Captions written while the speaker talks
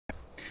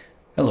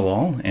Hello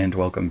all, and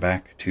welcome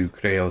back to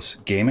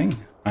Chreos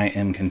Gaming. I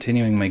am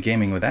continuing my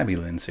Gaming with Abby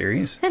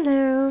series.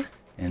 Hello.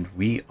 And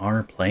we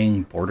are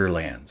playing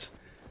Borderlands.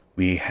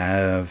 We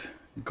have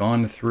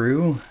gone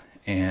through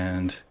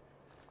and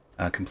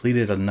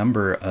completed a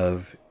number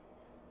of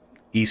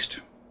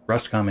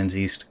Rust Commons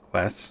East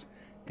quests,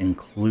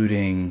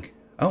 including...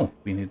 Oh,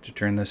 we need to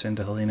turn this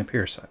into Helena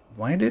Pierce.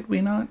 Why did we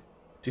not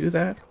do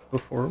that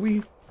before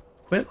we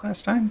quit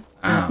last time?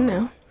 I don't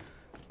know.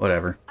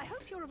 Whatever. I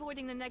hope you're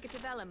avoiding the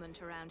negative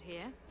element around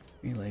here.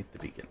 Relight the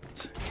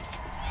beacons.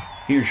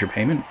 Here's your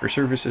payment for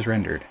services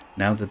rendered.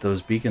 Now that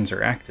those beacons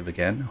are active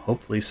again,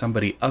 hopefully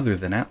somebody other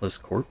than Atlas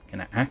Corp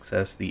can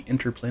access the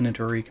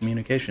interplanetary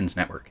communications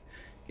network.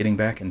 Getting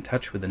back in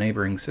touch with the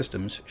neighboring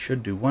systems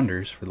should do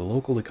wonders for the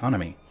local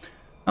economy.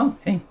 Oh,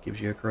 hey, gives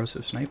you a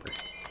corrosive sniper.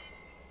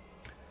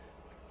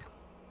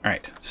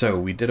 Alright, so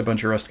we did a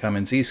bunch of Rust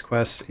Commons East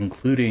quests,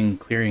 including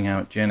clearing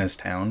out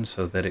Jaynistown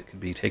so that it could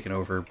be taken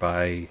over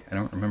by... I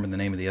don't remember the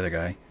name of the other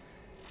guy.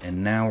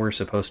 And now we're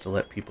supposed to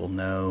let people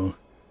know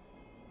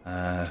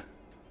that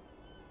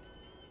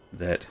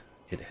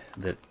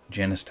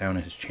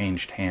Jaynistown has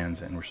changed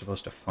hands, and we're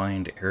supposed to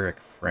find Eric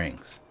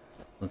Franks.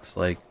 Looks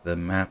like the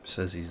map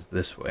says he's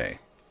this way.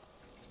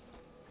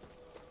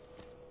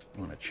 I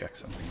want to check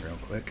something real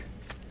quick.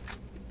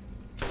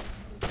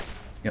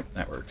 Yep,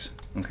 that works.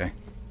 Okay.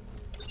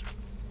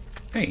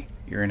 Hey,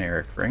 you're an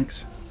Eric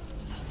Franks.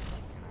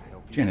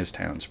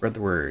 Jaynistown, spread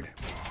the word.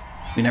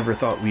 We never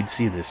thought we'd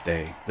see this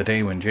day, the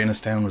day when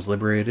Jaynistown was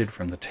liberated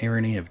from the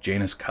tyranny of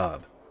Taylor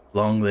Kobb.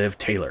 Long live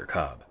Taylor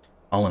Kobb.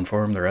 I'll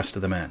inform the rest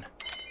of the men.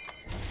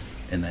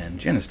 And then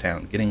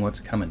Jaynistown, getting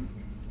what's coming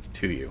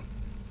to you.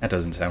 That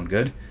doesn't sound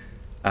good.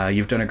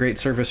 You've done a great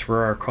service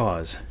for our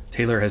cause.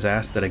 Taylor has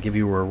asked that I give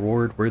you a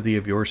reward worthy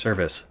of your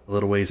service. A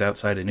little ways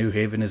outside of New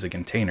Haven is a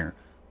container.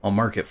 I'll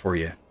mark it for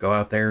you. Go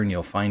out there and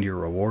you'll find your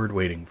reward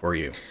waiting for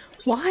you.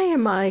 Why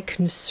am I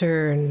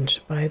concerned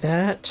by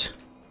that?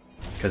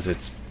 Because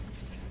it's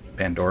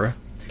Pandora.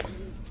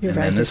 You're and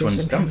right, then this it is one's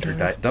in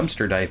Pandora.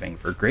 dumpster diving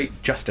for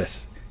great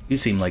justice. You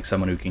seem like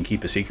someone who can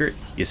keep a secret.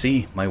 You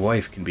see, my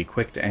wife can be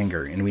quick to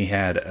anger, and we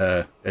had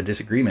a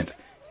disagreement.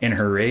 In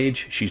her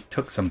rage, she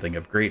took something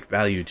of great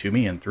value to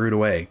me and threw it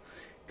away.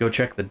 Go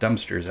check the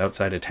dumpsters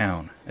outside of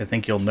town. I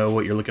think you'll know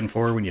what you're looking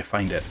for when you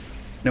find it.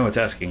 No, it's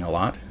asking a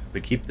lot,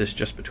 but keep this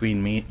just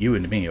between you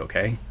and me,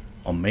 okay?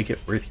 I'll make it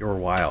worth your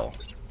while.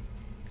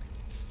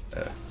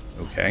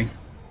 Okay.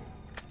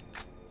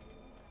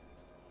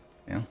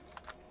 Yeah.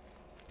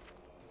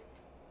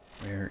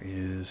 Where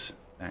is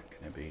that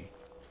gonna be?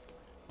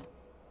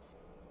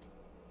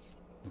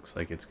 Looks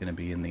like it's gonna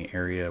be in the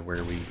area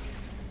where we,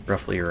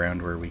 roughly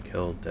around where we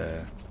killed,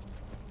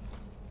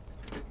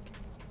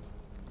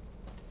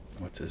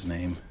 what's his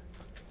name?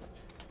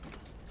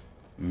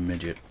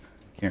 Midget.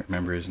 Can't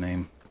remember his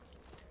name.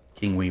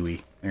 King Wee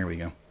Wee. There we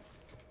go.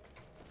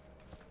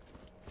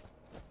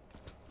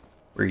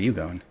 Where are you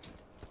going?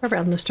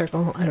 Around the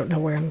circle. I don't know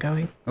where I'm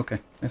going. Okay,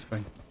 that's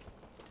fine.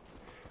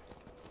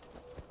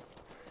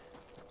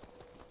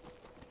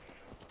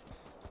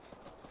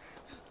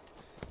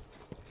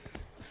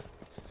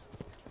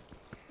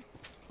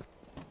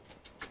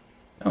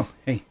 Oh,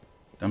 hey.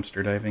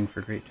 Dumpster diving for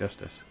great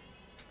justice.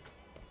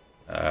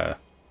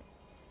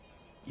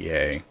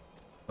 Yay.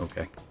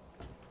 Okay.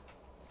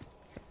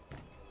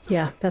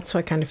 Yeah, that's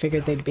what I kind of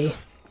figured they'd be.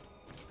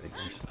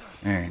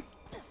 Alright.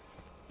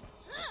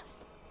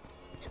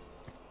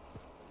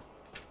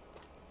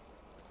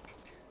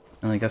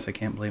 Well, I guess I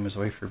can't blame his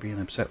wife for being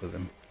upset with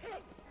him.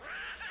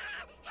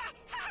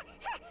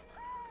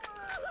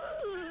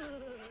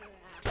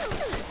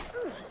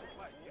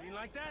 What, you didn't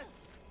like that?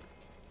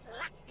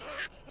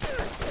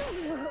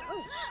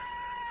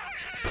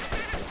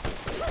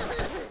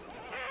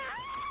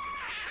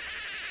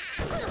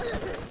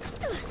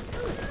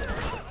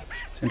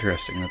 It's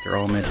interesting that they're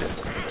all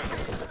midgets.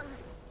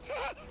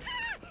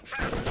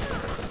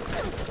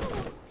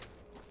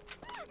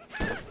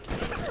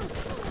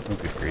 Oh,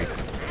 good grief.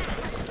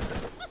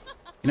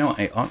 You know,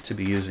 I ought to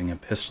be using a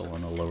pistol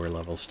on the lower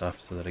level stuff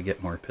so that I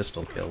get more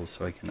pistol kills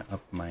so I can up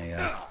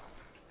my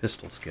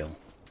pistol skill.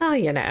 Oh,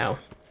 you know.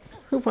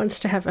 Who wants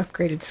to have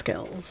upgraded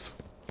skills?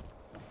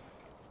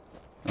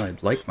 Well,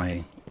 I'd like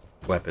my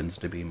weapons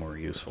to be more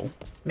useful.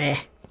 Meh.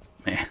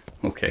 Meh.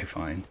 Okay,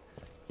 fine.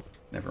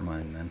 Never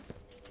mind then.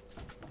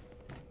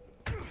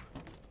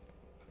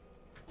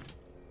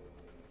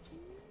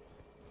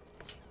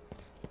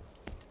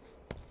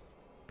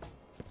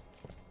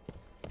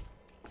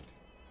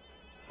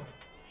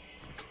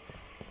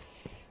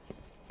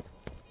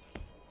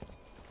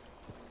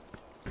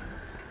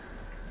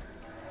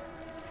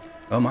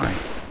 Oh my. I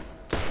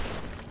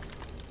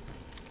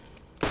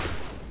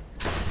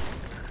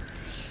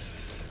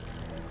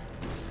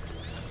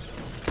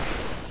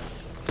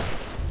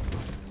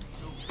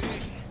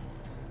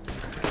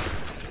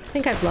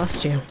think I've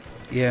lost you.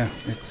 Yeah,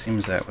 it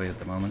seems that way at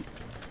the moment.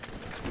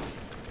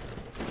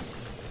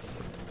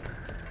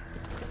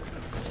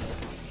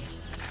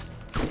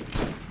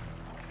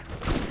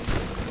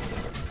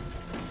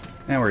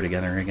 Now we're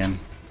together again.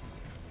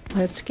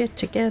 Let's get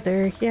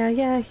together. Yeah,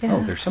 yeah, yeah.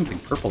 Oh, there's something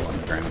purple on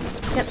the ground.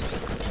 Yep.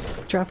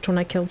 Dropped when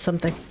I killed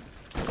something.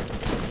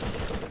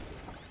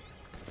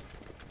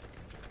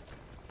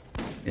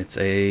 It's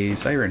a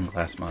Siren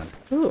class mod.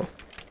 Ooh.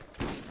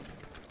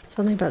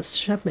 Something about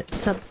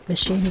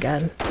submachine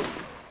gun.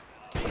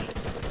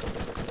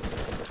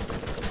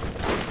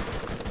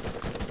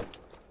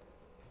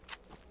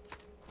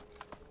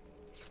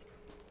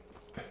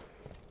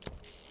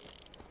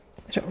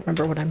 I don't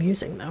remember what I'm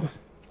using, though.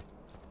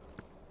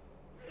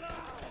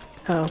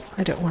 Oh,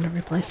 I don't want to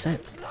replace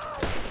it.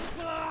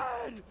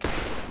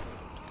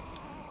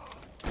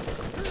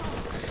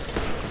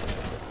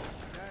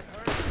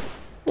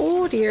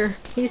 Oh dear,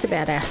 he's a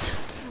badass.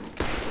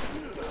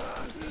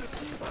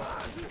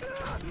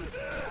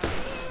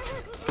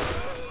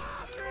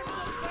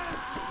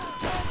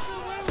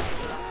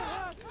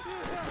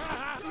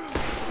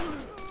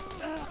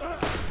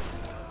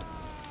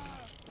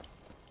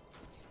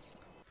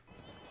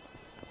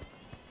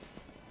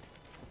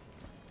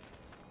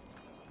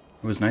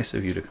 It was nice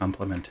of you to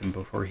compliment him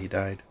before he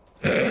died.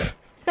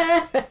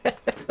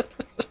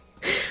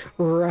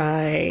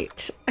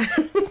 Right.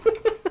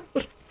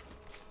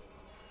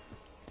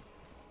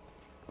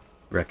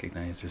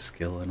 Recognize his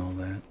skill and all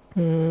that.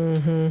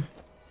 Mm-hmm.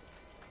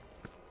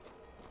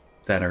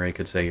 That or I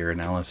could say your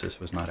analysis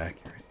was not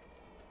accurate.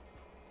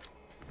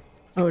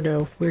 Oh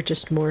no, we're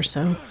just more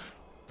so.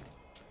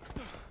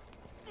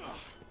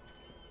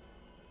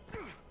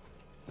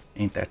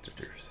 Ain't that the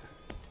truth?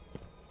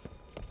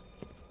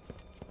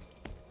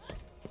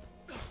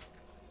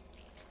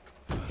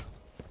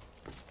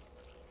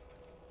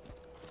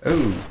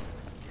 Oh!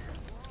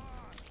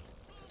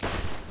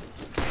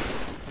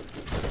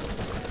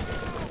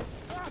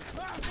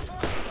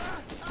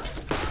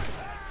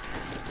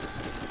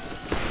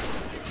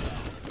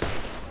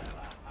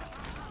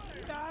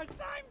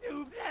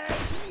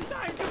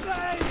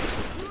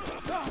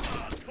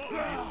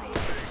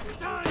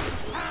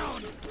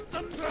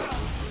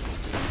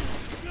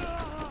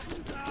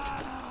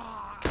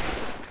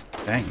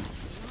 Dang.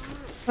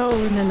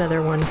 Oh, and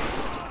another one.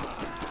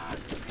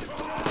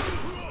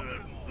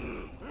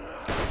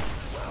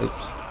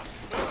 Oops.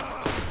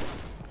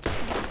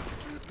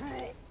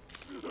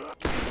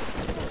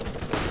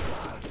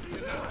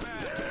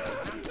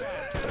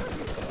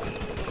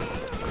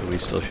 Are we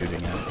still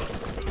shooting at?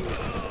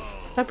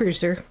 A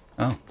bruiser.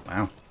 Oh,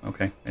 wow.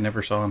 Okay. I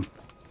never saw him.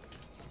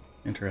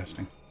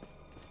 Interesting.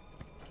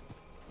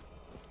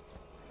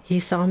 He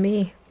saw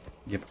me.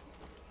 Yep.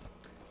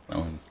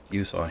 Well, and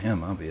you saw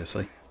him,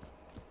 obviously.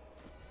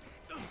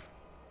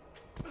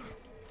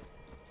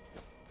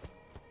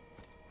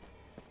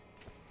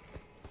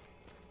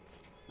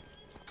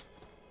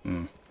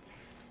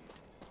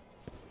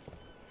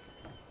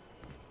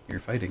 You're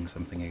fighting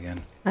something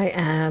again. I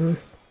am.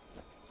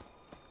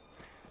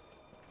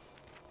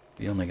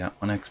 You only got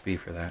 1 XP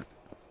for that.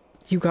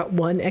 You got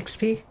 1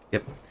 XP?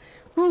 Yep.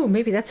 Ooh,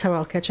 maybe that's how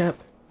I'll catch up.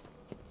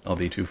 I'll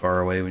be too far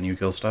away when you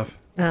kill stuff.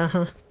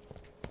 Uh-huh.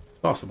 It's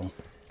possible.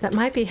 That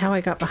might be how I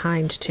got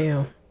behind,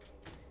 too.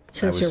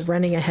 Since you're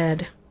running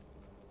ahead.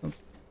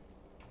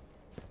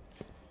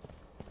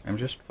 I'm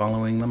just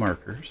following the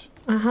markers.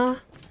 Uh-huh.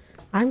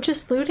 I'm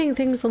just looting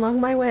things along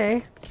my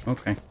way.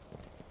 Okay.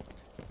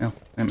 Well,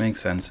 that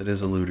makes sense. It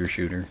is a looter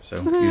shooter,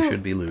 so Woo. you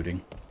should be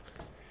looting.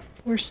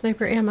 More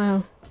sniper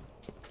ammo.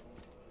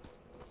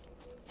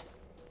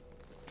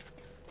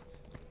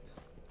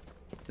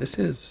 This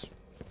is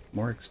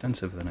more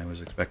extensive than I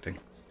was expecting.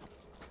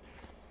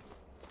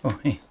 Oh,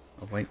 hey,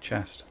 a white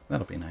chest.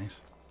 That'll be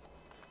nice.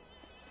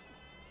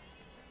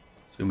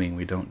 Assuming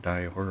we don't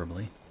die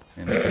horribly.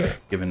 And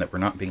given that we're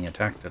not being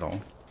attacked at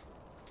all,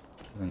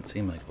 doesn't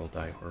seem like we'll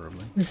die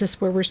horribly. Is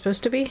this where we're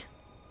supposed to be?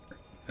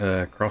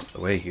 Across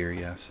the way here,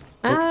 yes.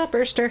 Ah,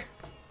 burster.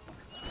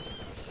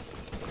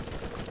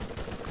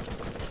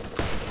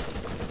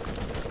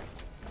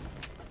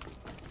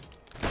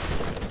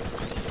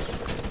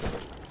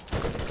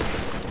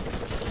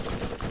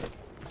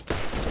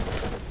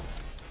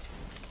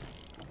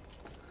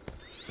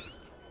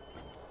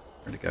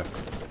 Where'd it go?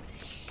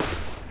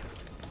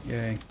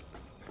 Yay.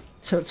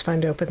 So it's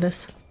fine to open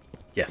this?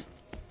 Yes.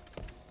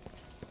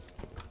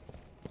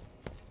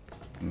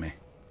 Meh.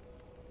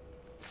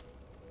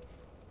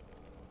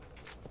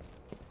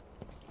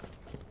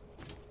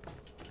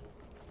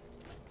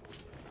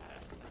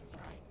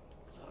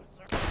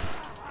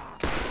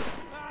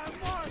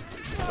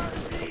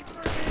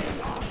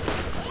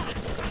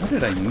 What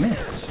did I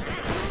miss?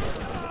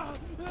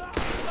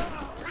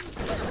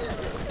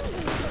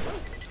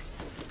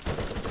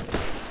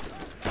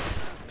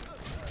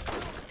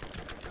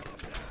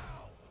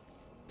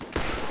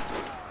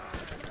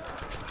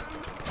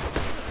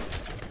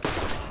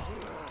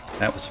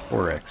 That was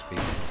 4 XP.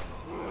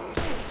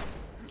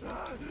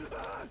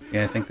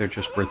 Yeah, I think they're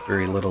just worth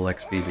very little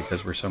XP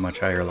because we're so much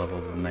higher level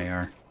than they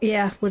are.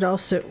 Yeah,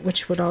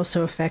 which would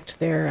also affect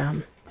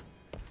their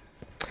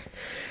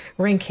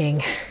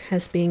ranking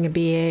as being a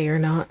BA or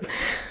not.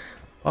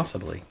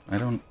 Possibly. I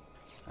don't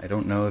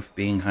know if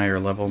being higher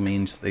level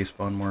means they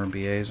spawn more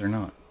BAs or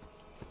not.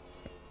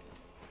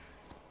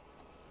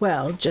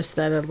 Well, just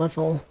that at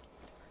level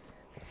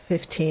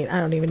 15, I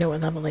don't even know what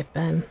level they've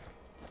been.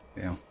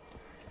 Yeah.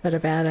 But a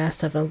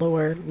badass of a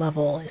lower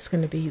level is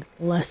going to be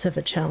less of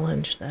a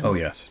challenge than Oh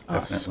yes,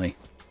 us. definitely.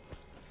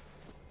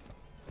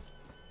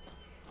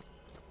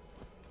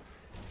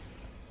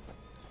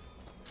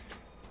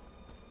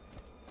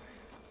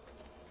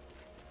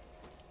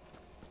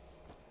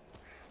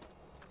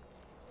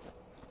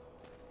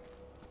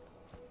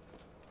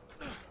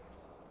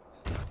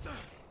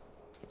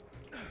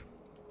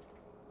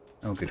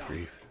 Oh, good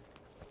grief.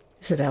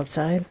 Is it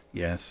outside?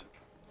 Yes.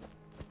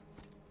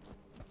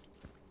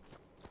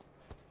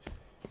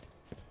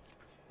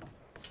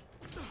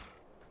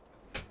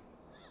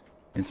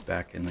 It's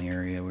back in the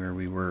area where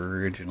we were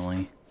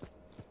originally.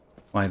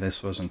 Why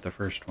this wasn't the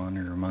first one,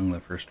 or among the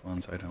first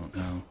ones, I don't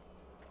know.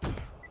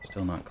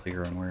 Still not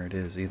clear on where it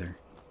is, either.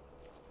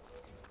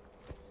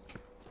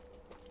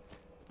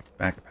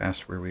 Back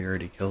past where we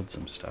already killed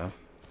some stuff.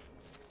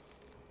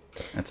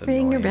 That's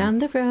annoying. Ring around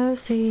the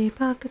rosy,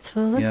 pockets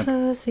full of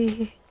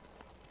posy.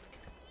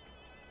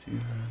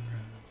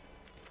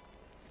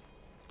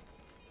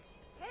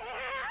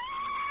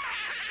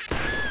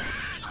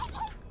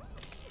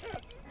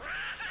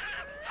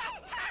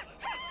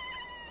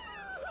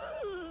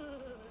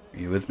 Are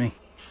you with me?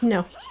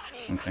 No.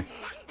 Okay.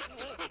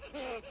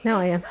 Now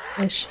I am.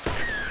 Ish.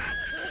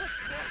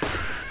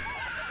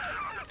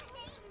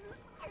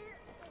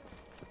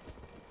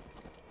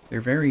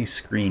 They're very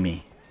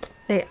screamy.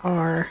 They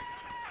are.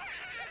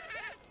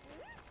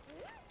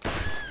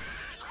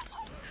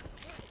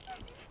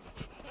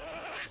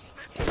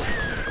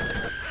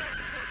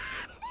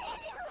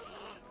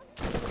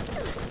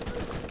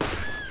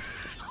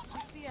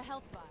 See a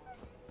health bar.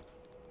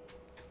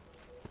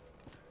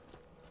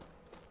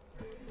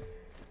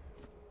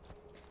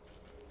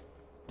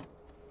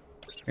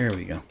 There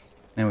we go.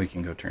 Now we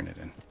can go turn it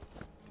in.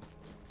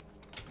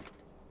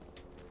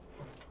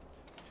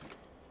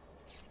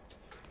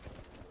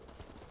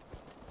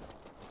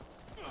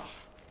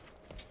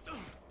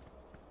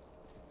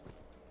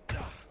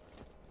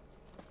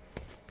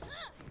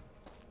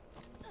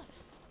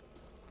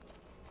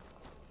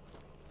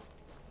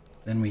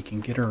 Then we can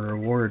get a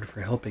reward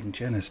for helping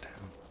Jaynistown.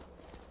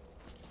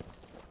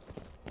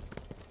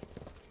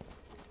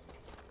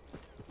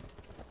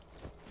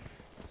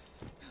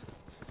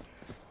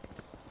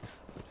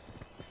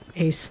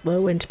 A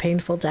slow and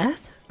painful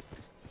death?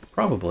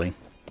 Probably,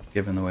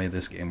 given the way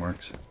this game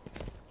works.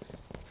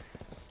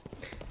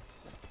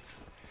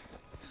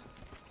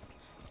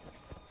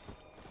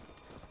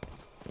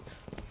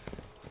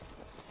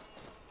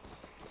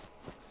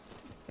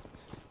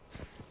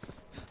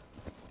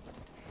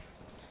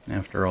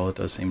 After all, it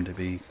does seem to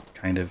be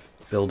kind of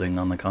building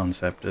on the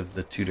concept of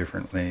the two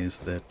different ways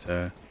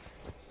that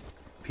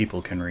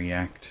people can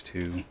react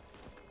to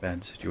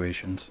bad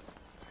situations.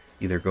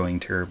 Either going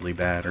terribly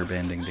bad or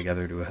banding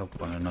together to help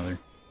one another.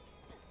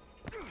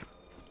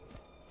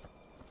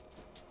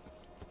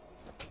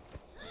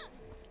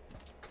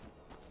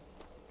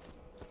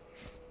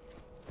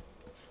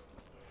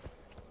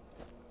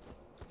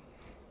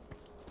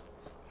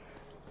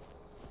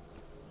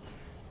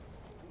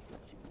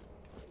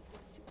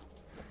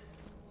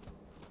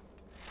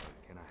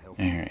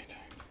 Alright.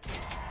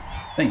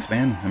 Thanks,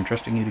 man. I'm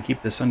trusting you to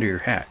keep this under your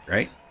hat,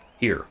 right?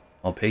 Here,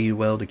 I'll pay you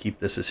well to keep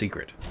this a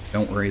secret.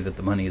 Don't worry that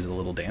the money is a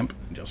little damp.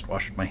 I just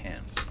washed my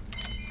hands.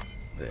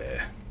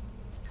 There.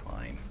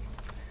 Fine.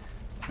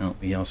 Well,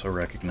 we also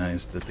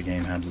recognized that the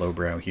game had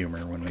lowbrow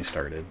humor when we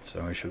started,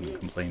 so I shouldn't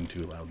complain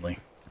too loudly.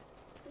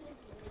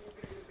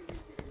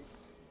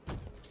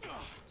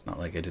 It's not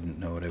like I didn't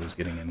know what I was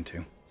getting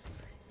into.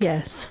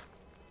 Yes.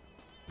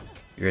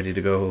 You ready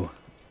to go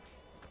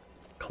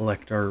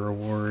collect our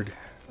reward?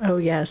 Oh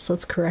yes,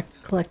 let's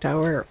collect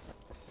our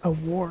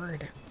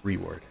award.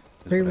 Reward.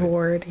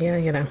 Reward, yeah,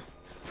 you know.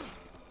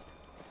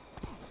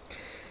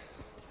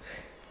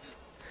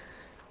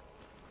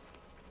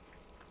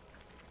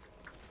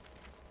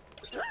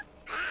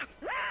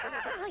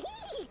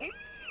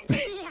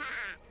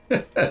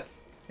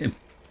 It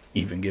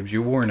even gives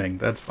you warning.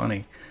 That's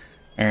funny.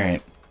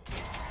 Alright.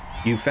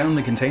 You found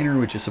the container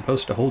which is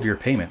supposed to hold your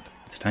payment.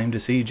 It's time to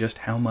see just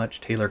how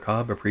much Taylor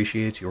Kobb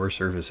appreciates your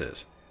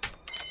services.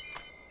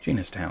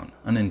 Jaynistown.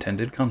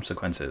 Unintended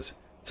consequences.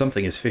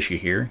 Something is fishy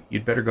here.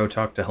 You'd better go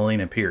talk to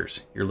Helena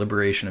Pierce. Your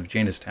liberation of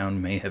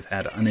Jaynistown may have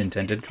had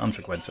unintended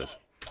consequences.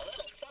 A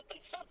little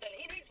something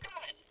he needs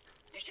done.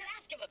 You should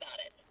ask him about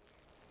it.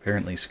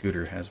 Apparently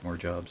Scooter has more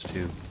jobs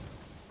too.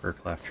 Per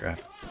Claptrap.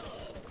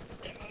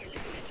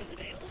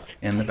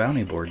 And the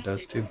bounty board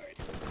does too.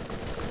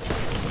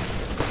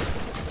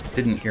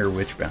 Didn't hear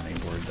which bounty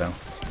board though.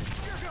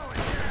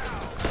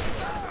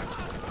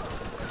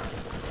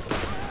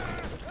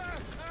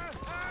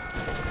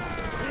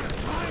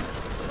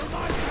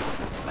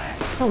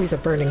 Oh, he's a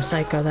burning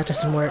psycho. That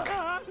doesn't work.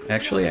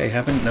 Actually, I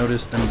haven't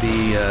noticed them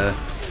be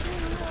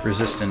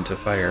resistant to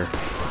fire.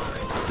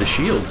 The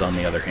shields, on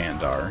the other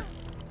hand, are.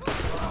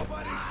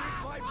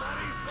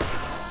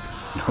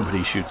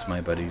 Nobody shoots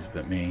my buddies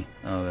but me.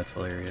 Oh, that's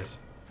hilarious.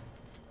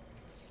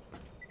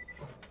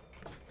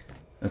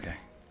 Okay,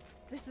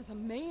 This is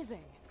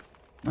amazing.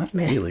 Not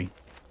Meh. really.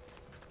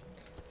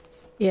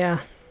 Yeah.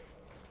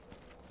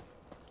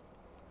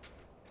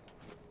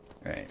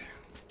 Right.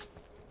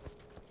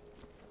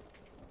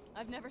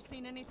 I've never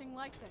seen anything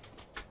like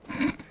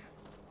this.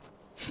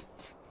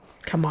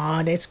 Come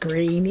on, it's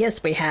green.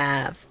 Yes, we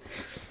have.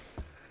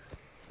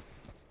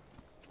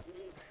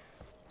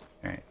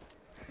 Alright.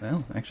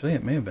 Well, actually,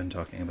 it may have been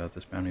talking about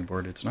this bounty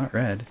board. It's not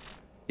red.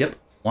 Yep.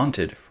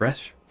 Wanted.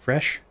 Fresh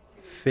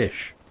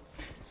fish.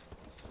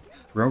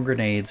 Throw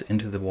grenades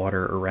into the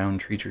water around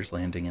Treacher's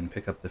Landing and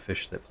pick up the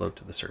fish that float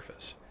to the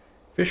surface.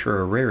 Fish are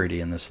a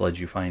rarity in the sludge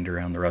you find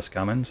around the Rust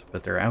Commons,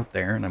 but they're out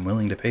there and I'm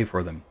willing to pay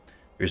for them.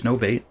 There's no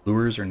bait,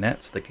 lures, or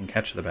nets that can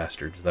catch the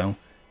bastards, though.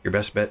 Your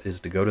best bet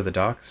is to go to the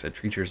docks at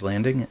Treacher's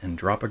Landing and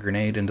drop a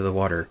grenade into the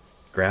water,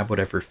 grab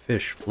whatever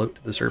fish float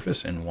to the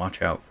surface, and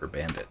watch out for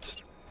bandits.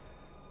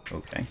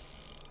 Okay.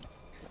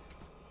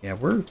 Yeah,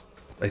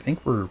 I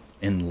think we're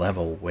in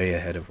level way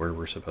ahead of where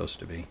we're supposed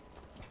to be.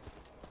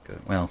 Good.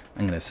 Well,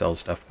 I'm going to sell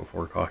stuff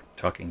before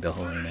talking to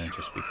Helena,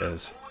 just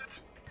because.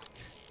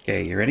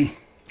 Okay, you ready?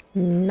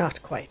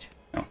 Not quite.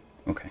 Oh,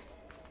 okay.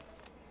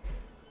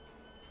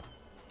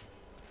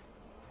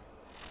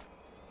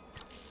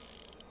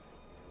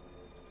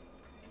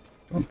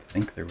 Don't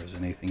think there was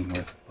anything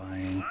worth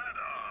buying.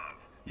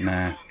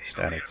 Nah,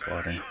 static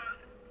swatter.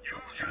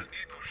 That's fine.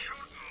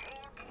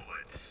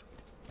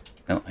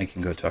 Well, I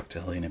can go talk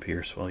to Helena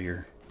Pierce while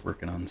you're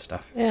working on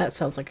stuff. Yeah, it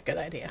sounds like a good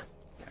idea.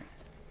 Okay.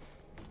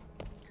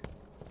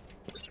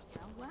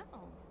 Well.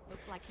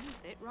 Looks like you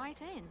fit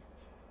right in.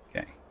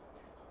 Okay.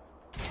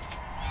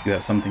 You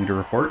have something to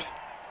report?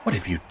 What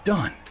have you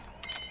done?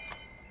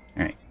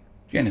 Alright.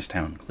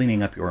 Jaynistown,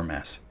 cleaning up your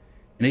mess.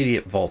 An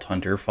idiot vault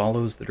hunter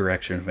follows the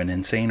direction of an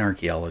insane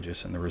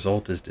archaeologist, and the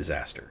result is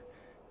disaster.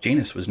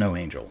 Janus was no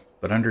angel,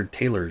 but under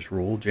Taylor's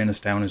rule,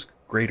 Jaynistown is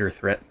a greater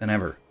threat than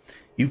ever.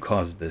 You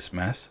caused this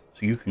mess,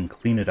 so you can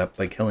clean it up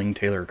by killing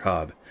Taylor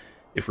Kobb.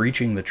 If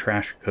reaching the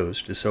trash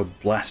coast is so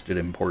blasted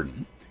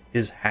important,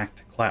 his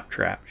hacked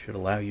claptrap should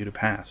allow you to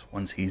pass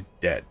once he's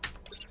dead.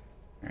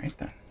 Alright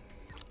then.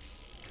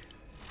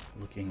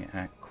 Looking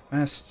at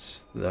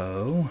quests,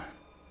 though.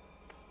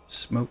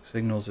 Smoke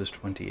signals is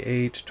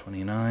 28,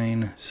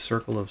 29.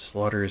 Circle of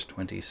slaughter is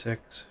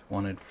 26.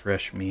 Wanted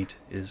fresh meat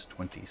is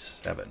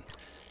 27.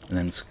 And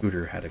then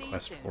Scooter had a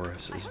quest for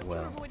us as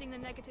well. Avoiding the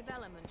negative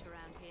element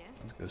around here.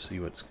 Let's go see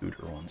what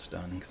Scooter wants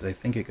done, because I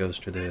think it goes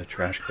to the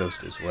trash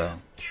coast as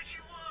well.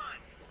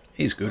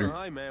 Hey, Scooter.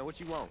 Hi, man. What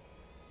you want?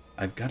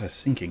 I've got a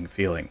sinking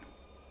feeling.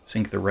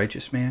 Sink the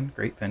righteous man,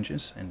 great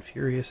vengeance, and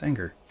furious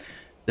anger.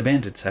 The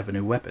bandits have a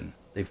new weapon.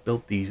 They've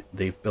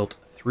built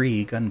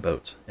 3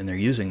 gunboats, and they're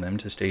using them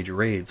to stage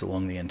raids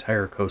along the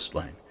entire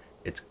coastline.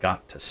 It's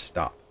got to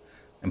stop.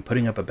 I'm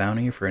putting up a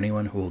bounty for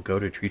anyone who will go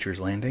to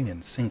Treacher's Landing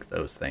and sink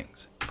those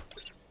things.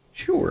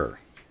 Sure.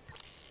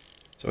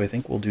 So I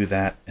think we'll do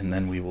that, and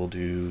then we will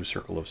do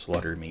Circle of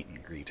Slaughter meet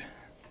and greet.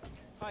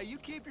 Hey, you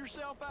keep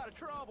yourself out of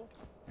trouble.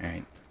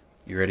 Alright.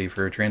 You ready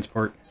for a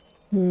transport?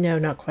 No,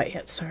 not quite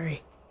yet,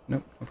 sorry.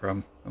 Nope, no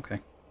problem.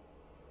 Okay.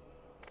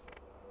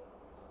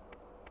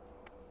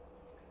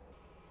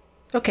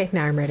 Okay,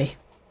 now I'm ready.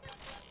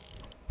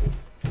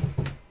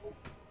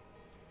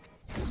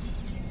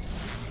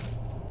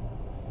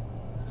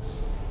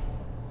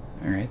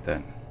 Alright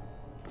then.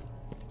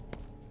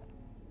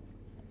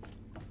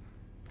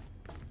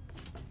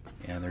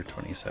 Yeah, they're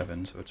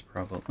 27, so it's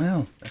probably...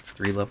 Well, that's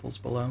 3 levels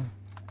below.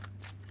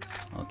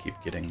 I'll keep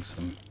getting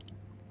some...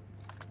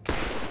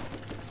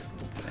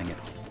 Dang it.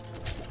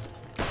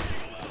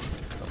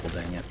 Double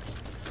dang it.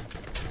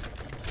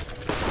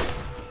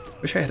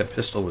 Wish I had a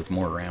pistol with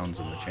more rounds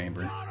in the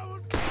chamber.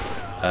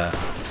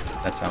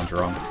 That sounds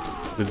wrong.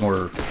 With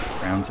more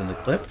rounds in the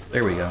clip?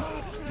 There we go.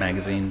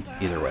 Magazine,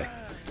 either way.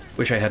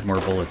 Wish I had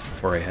more bullets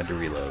before I had to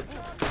reload.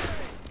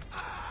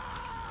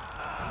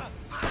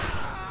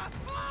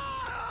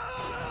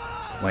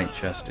 White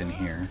chest in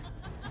here.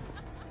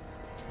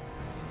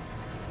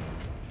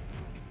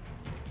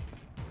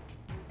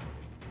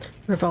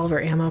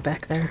 Revolver ammo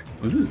back there.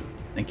 Ooh,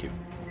 thank you.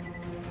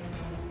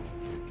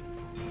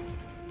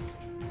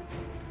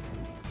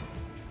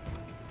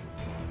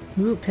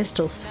 Ooh,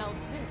 pistols. Now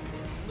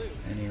this is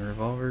loot. Any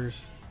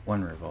revolvers?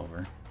 1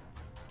 revolver.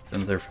 It's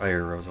another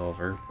fire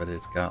revolver, but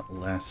it's got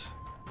less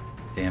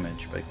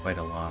damage by quite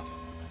a lot.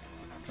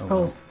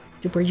 Oh,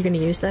 were you going to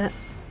use that?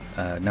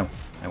 No,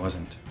 I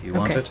wasn't. Do you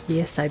want Okay, it?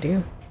 yes, I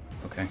do.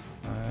 Okay.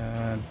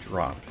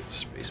 Drop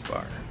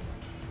spacebar.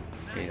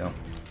 There you go.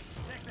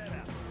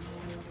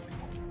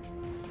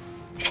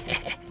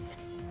 Okay.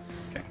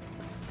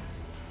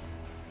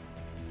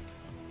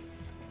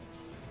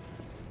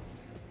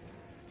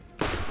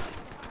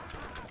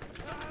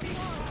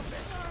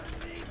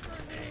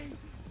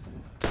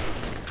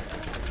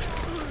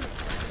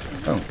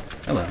 Oh,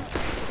 hello.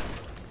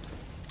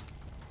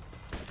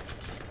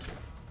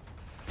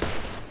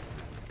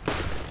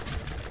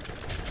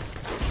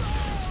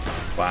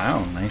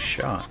 Wow, nice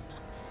shot.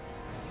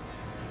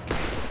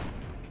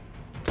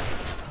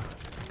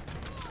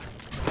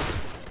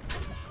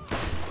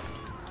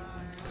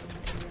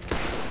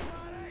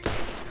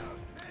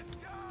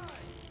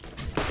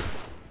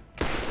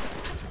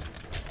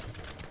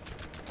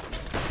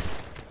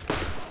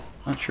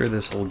 Not sure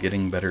this whole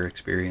getting better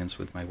experience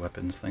with my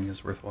weapons thing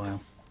is worthwhile.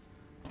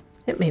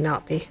 It may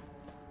not be.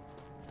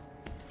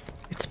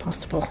 It's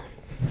possible.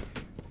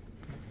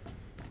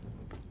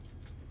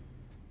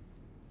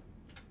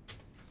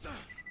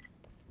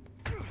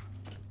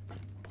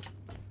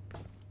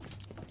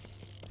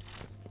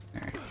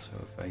 Alright, so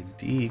if I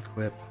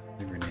de-equip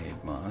the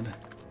grenade mod...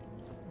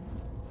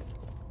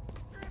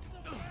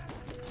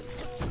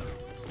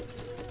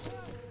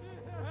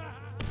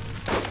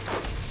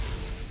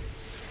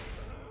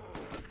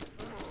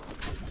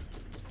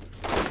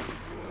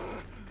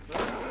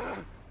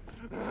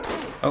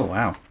 Oh,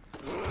 wow.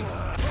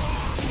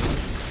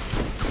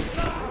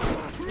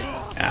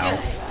 Ow.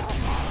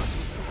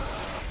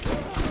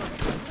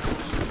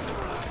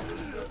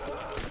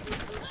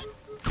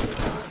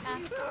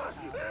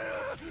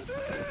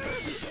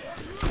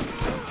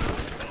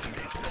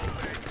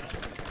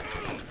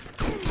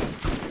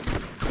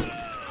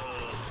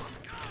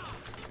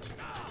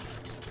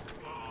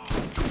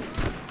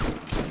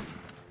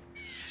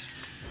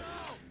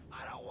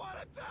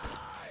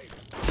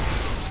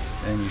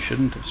 Then you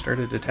shouldn't have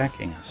started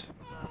attacking us.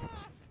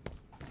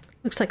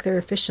 Looks like there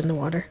are fish in the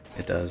water.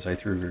 It does. I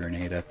threw a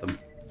grenade at them.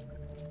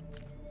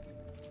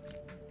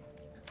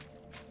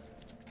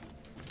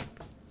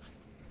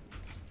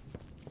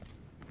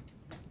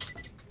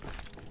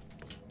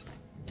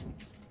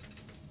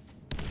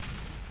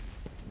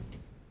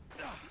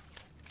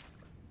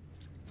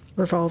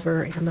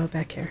 Revolver ammo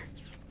back here.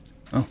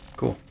 Oh,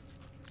 cool.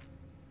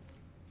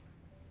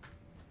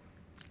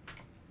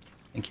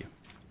 Thank you.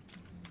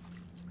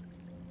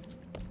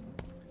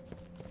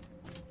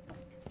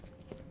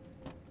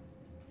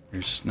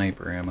 There's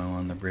sniper ammo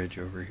on the bridge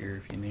over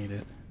here if you need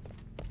it.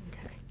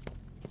 Okay.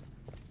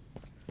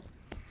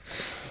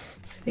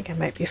 I think I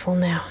might be full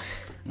now.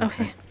 Oh,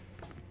 hey.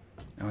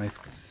 Now I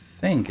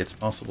think it's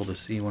possible to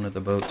see one of the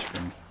boats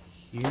from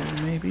here,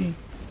 maybe?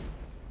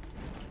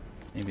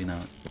 Maybe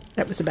not.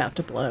 That was about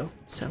to blow,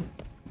 so.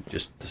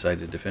 Just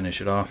decided to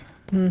finish it off.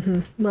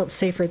 Mm-hmm. Well, it's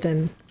safer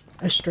than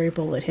a stray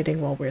bullet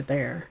hitting while we're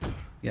there.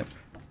 Yep.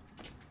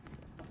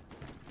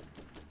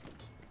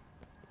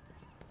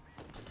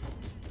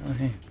 Oh,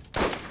 hey.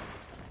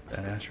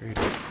 Badass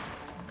raider.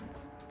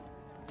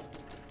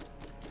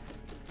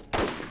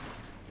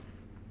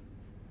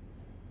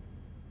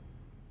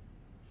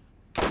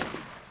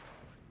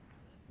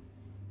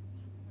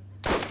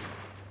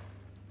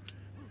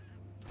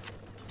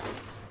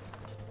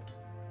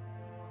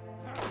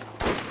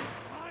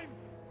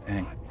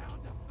 Bang.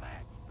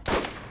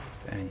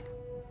 Bang.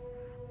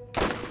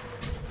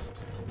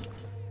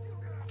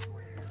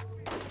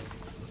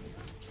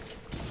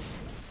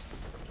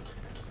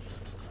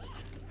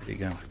 Where'd he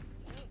go?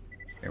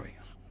 There we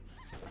go.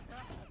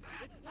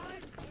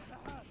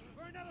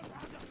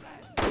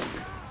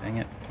 Dang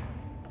it.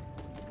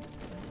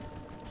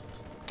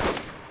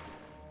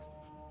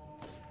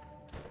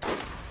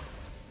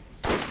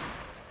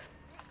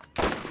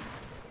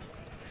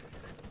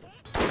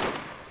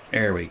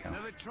 There we go.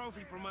 Another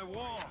trophy from my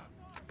wall.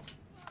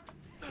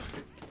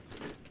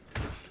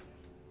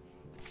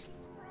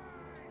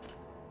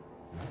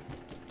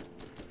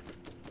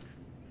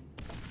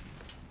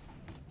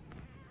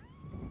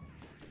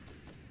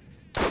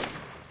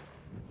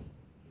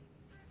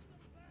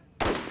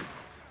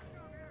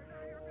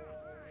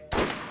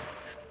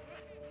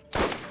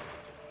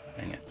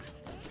 Dang it.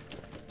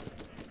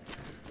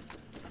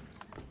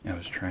 I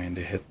was trying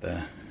to hit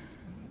the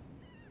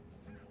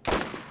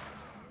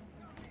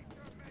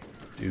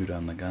dude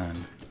on the gun.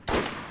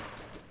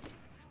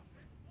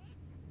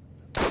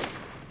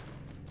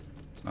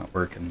 It's not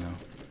working though.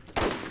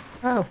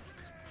 Oh.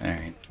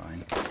 Alright,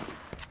 fine.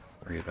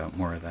 Worry about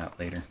more of that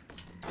later.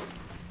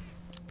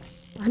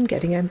 I'm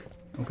getting him.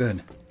 Oh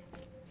good.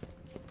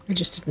 I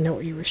just didn't know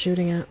what you were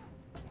shooting at.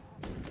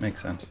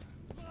 Makes sense.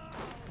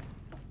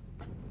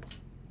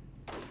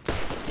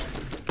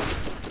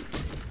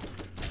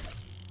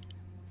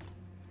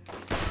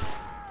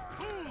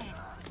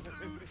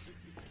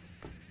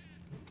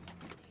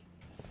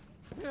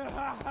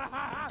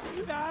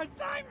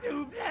 Time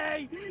to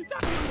play.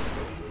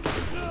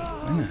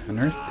 When on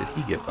earth did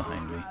he get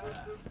behind me?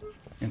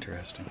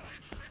 Interesting.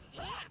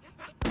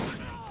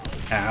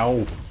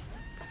 Ow!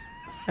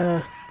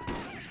 How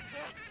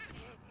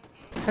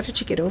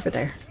did you get over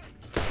there?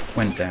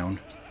 Went down.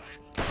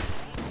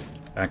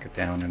 Back it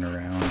down and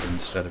around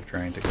instead of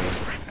trying to go.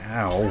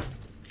 Ow!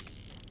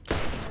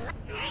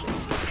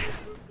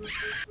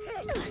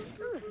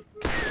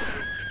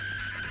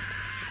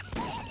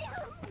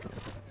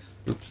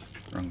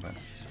 Oops, wrong button.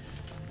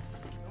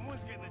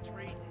 Someone's getting a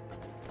treat.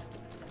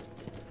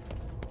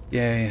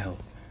 Yay,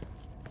 health.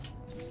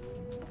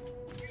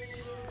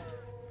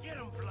 Get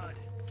him, blood.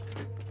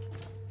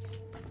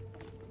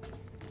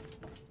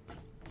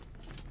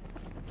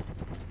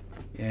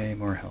 Yay,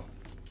 more health.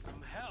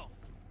 Some health.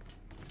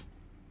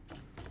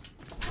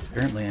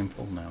 Apparently I'm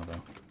full now,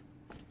 though.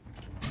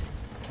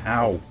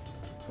 Ow!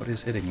 What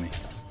is hitting me?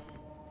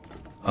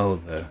 Oh,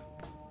 the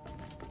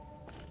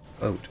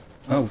boat.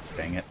 Oh,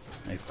 dang it.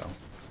 I fell.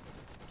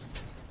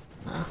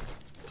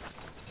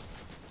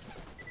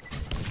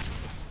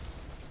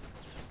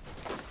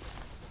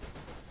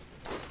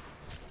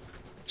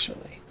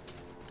 actually.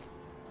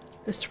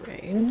 This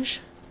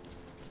range.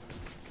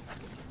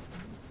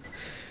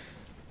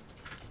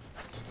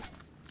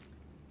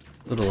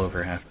 A little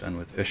over half done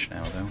with fish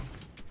now, though.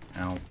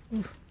 Ow.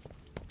 Ooh.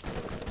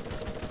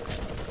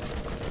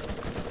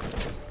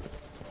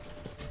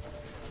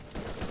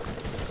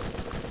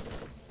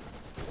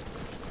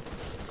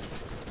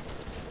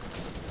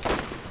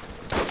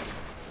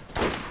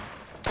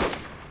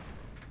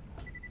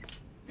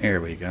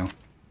 There we go.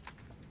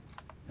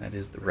 That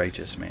is the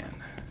righteous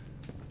man.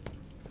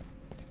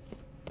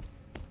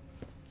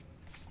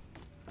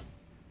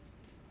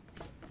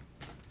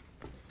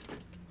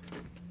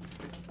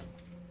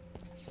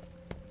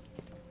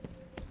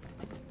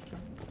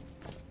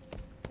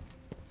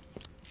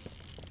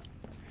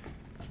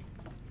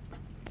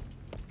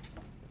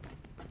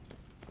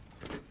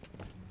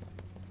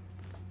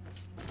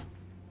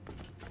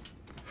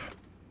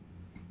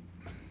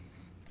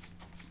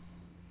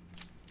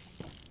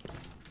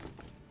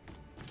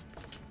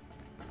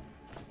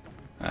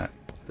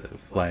 The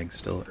flags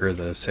still, or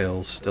the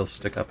sails still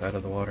stick up out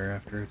of the water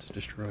after it's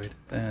destroyed.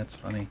 That's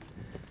funny.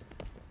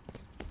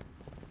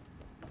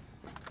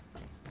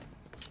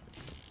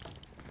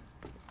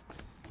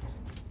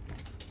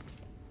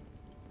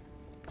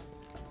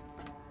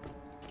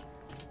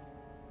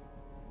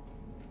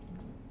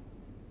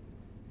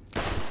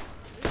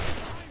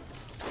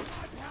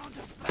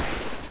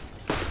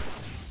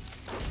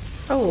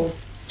 Oh,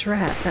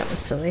 drat, that was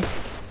silly.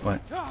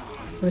 What?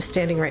 I was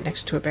standing right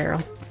next to a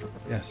barrel.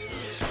 Yes.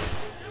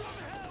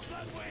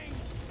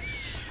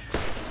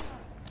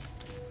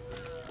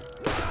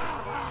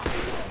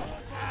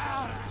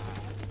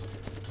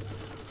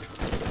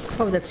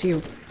 Oh, that's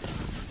you.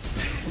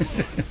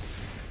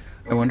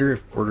 I wonder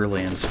if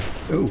Borderlands...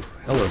 Oh,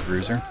 hello,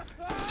 Bruiser.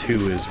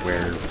 2 is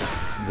where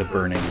the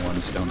burning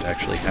ones don't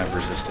actually have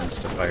resistance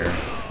to fire,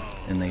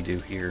 and they do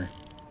here.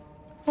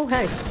 Oh,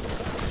 hey.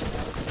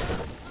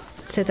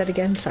 Say that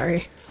again,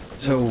 sorry.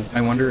 So,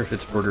 I wonder if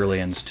it's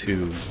Borderlands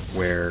 2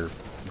 where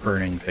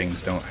burning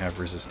things don't have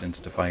resistance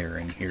to fire,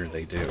 and here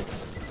they do.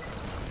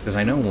 Because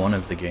I know one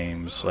of the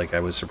games, like,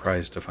 I was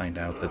surprised to find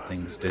out that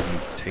things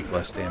didn't take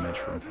less damage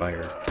from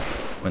fire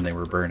when they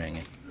were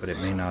burning, but it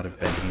may not have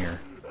been here.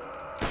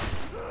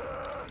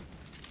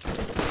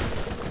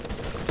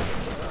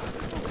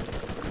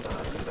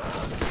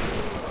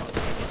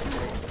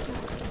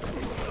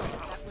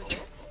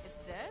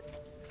 It's dead?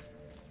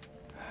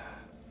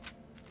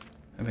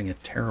 Having a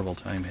terrible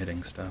time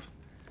hitting stuff.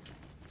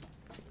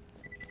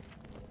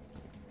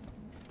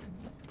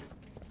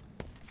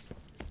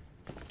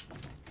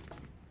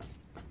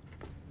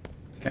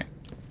 Okay.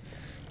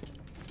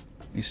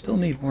 You still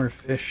need more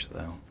fish,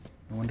 though.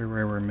 I wonder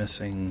where we're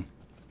missing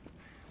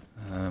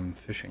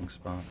fishing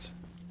spots.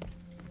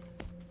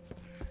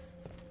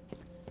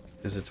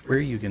 Because it's where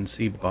you can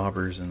see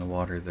bobbers in the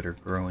water that are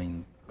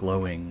growing,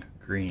 glowing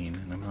green,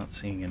 and I'm not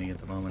seeing any at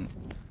the moment.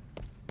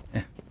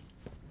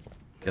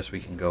 Guess we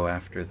can go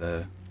after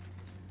the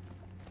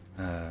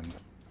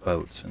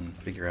boats and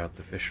figure out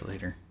the fish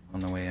later on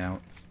the way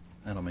out.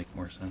 That'll make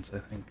more sense, I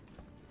think.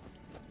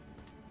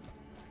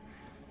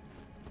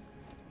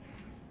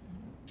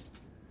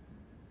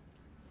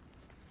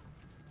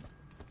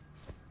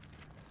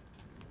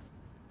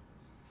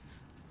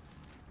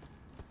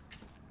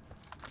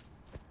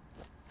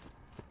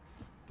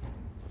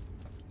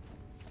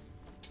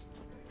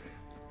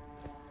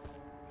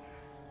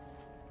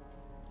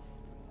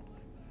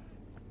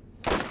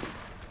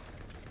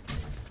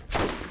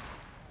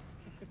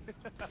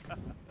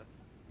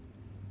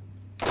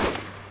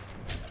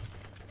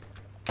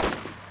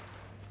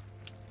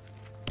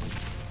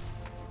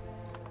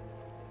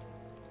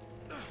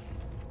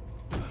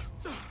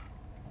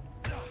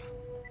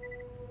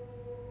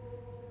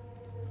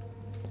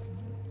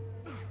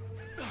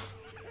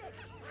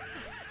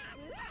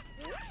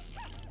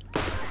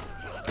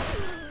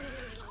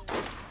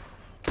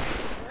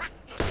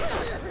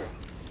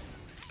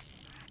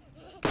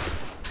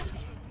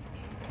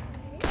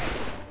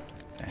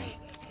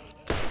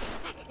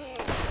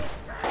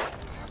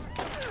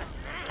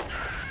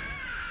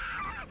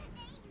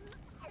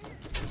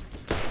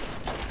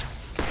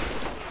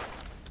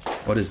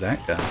 What is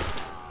that gun?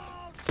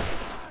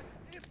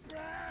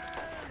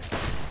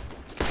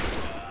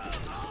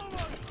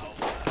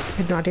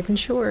 I'm not even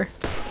sure.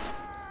 I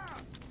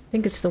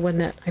think it's the one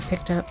that I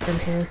picked up from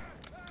here.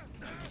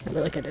 Let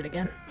me look at it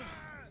again.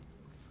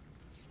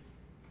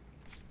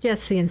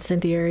 Yes, the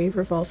incendiary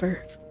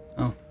revolver.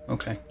 Oh,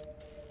 okay.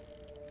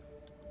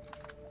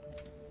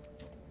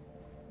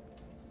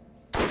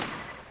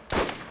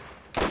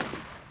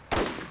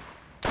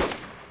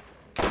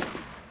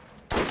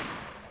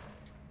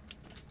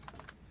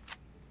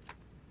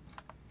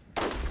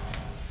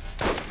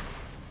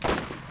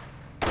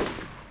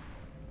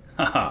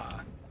 Haha!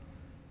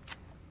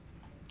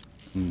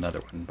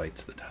 Another one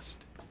bites the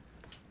dust.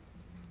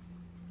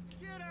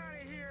 Get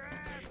out of here,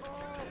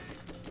 asshole!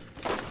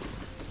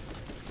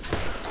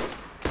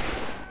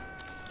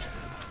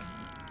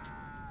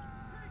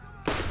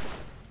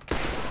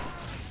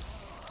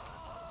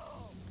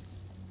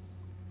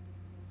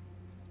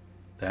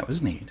 that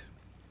was neat.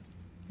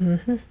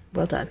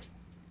 Well done.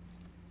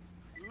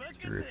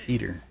 A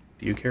repeater.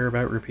 Do you care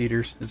about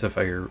repeaters? It's a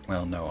fire...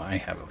 Well, no, I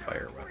have a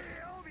fire weapon.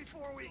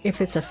 If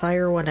it's a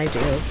fire one, I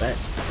do, but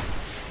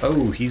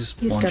Oh, he's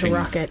he's got a launching...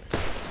 rocket.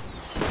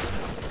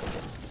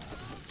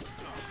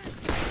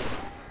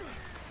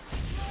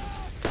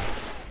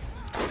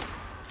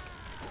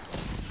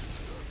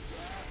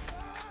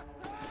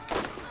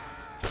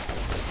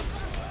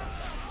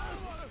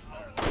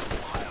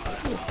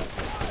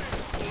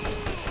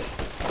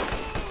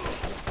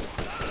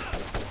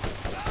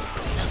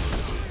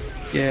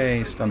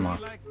 Yay, stun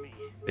lock.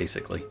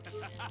 Basically.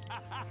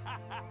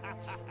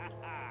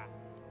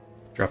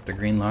 Dropped a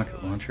green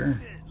rocket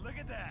launcher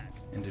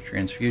and a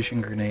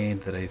transfusion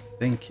grenade that I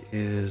think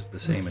is the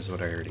same as what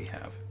I already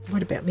have.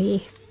 What about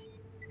me?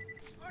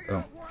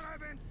 Oh.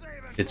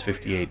 It's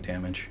 58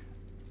 damage.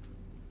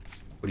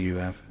 What do you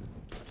have?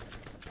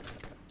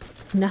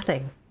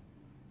 Nothing.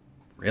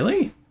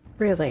 Really?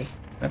 Really.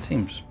 That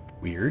seems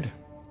weird.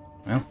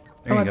 Well,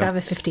 there Oh, you I go. have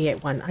a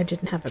 58 one. I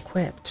didn't have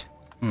equipped.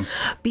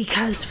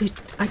 Because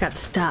I got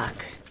stuck.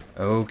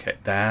 Okay,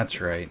 that's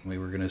right. We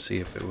were gonna see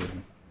if it would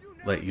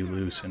let you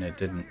loose, and it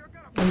didn't.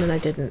 And then I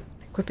didn't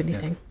equip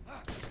anything.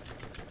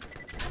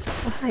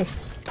 Oh, hi.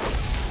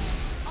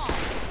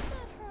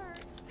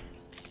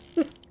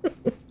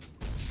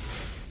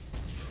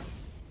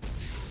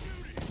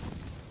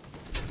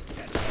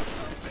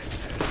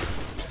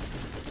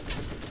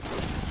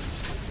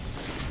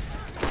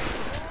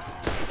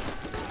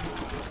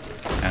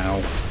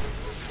 Ow.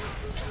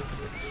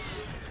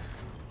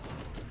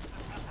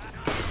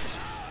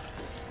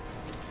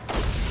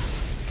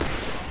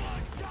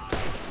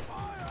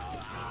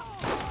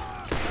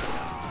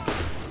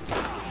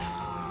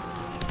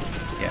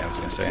 Yeah, I was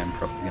gonna say I'm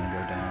probably gonna go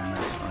down.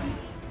 That's fine.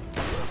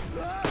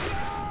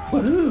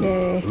 Woohoo!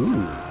 Yay.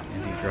 Ooh,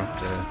 and he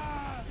dropped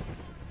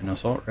an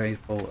assault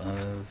rifle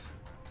of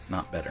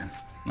not better.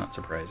 Not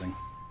surprising.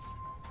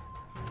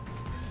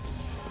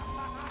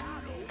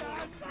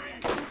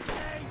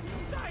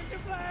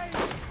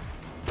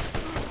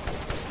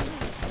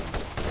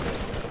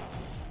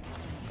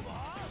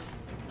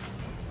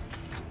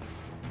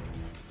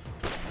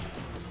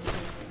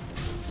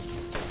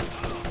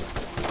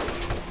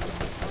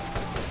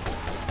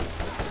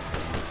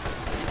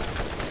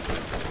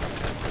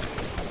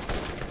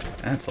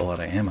 That's a lot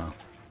of ammo.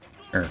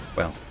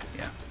 Well,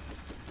 yeah.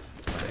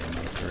 A lot of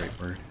ammo is the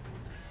right word.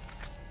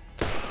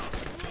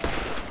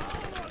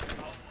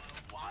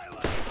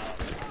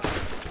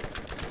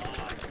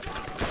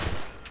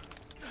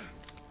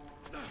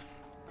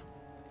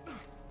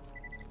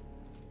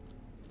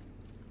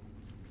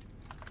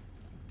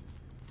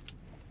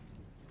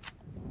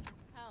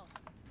 Hell,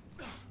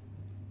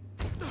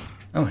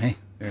 Oh, hey,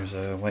 there's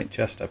a white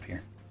chest up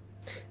here.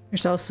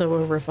 There's also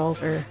a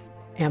revolver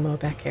ammo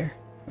back here.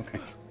 Okay.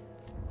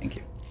 Thank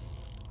you.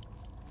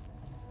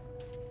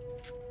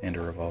 And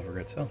a revolver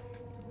itself.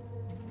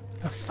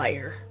 A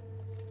fire.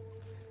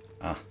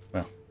 Ah,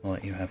 well, I'll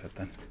let you have it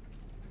then.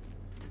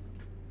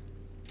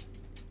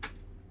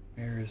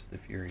 Where is the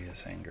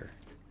furious anger?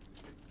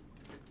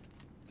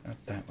 It's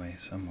out that way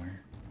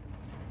somewhere.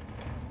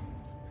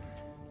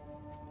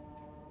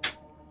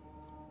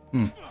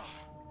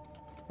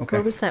 Okay.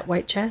 Where was that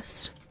white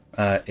chest?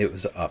 It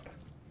was up.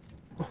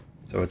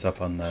 So it's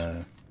up on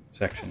the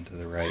section to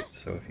the right.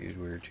 So if you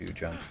were to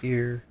jump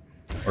here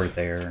or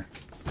there,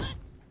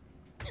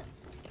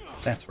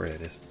 that's where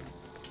it is.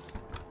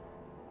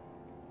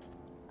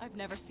 I've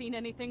never seen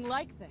anything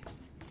like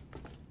this.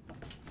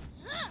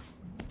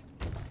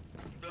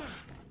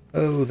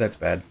 Oh, that's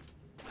bad.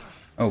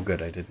 Oh,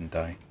 good, I didn't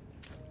die.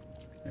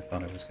 I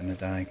thought I was gonna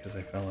die because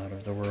I fell out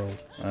of the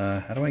world.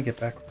 How do I get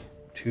back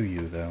to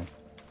you, though?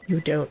 You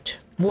don't.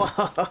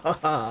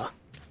 Wahahaha.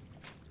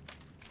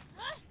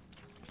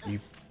 You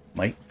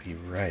might be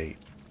right,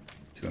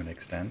 to an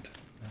extent.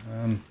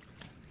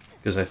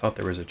 Because I thought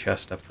there was a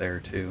chest up there,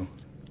 too.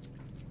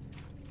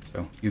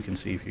 So, you can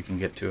see if you can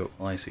get to it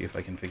while I see if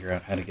I can figure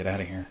out how to get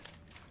out of here.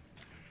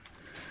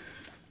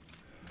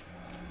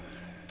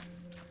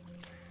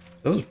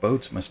 Those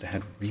boats must have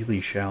had really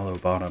shallow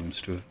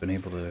bottoms to have been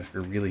able to,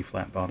 or really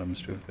flat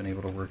bottoms to have been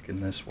able to work in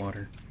this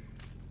water.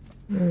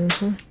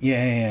 Mm-hmm.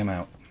 Yay, I'm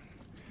out.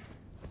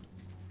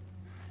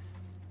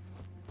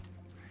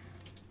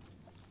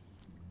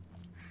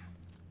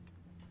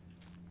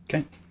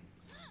 Okay.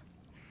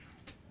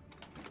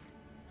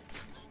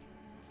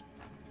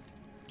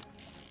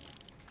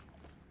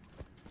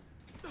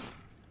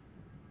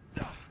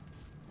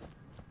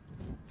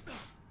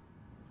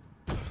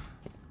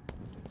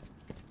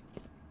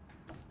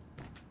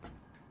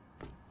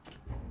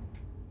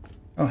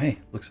 Oh, hey,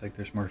 looks like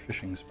there's more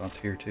fishing spots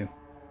here, too.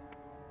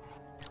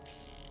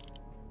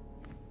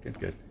 Good,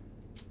 good.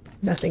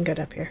 Nothing good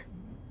up here.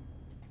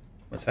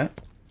 What's that?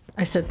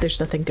 I said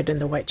there's nothing good in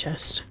the white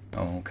chest.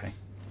 Oh, okay.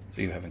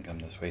 So you haven't come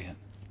this way yet.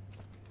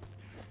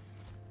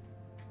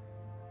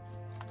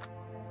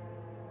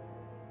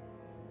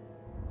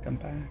 Come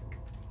back.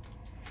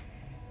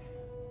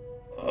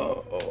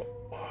 Oh.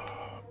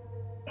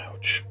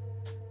 Ouch.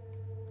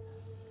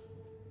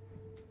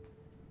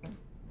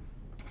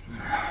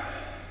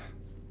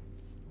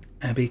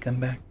 Abby, come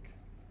back.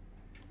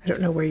 I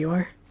don't know where you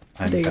are.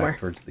 Oh, I'm there you back are.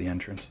 towards the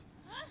entrance.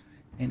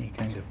 Any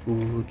kind of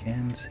fool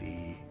can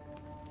see.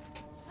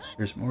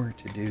 There's more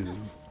to do,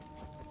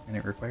 and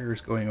it requires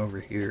going over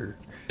here.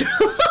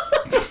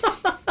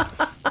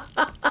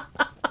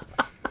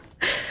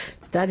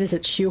 That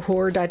isn't shoe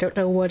hoard. I don't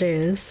know what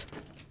is.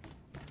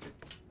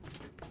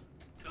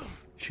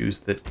 Shoes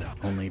that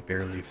only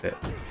barely fit.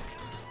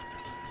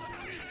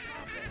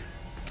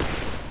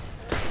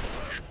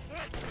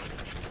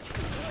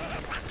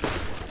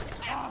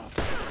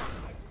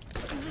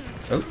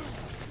 Oh.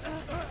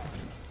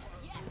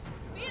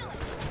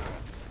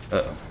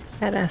 Uh-oh.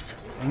 Badass.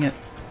 Dang it.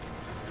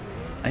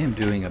 I am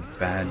doing a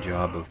bad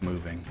job of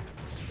moving.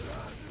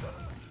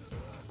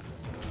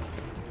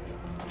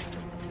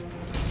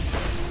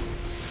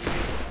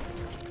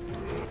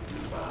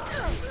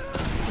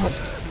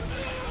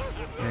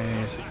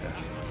 Yay,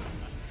 success.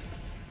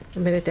 A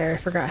minute there, I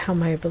forgot how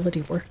my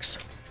ability works.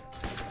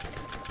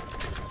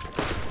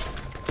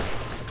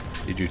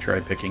 Did you try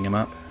picking him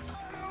up?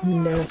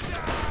 No.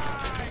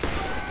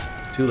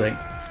 Too late.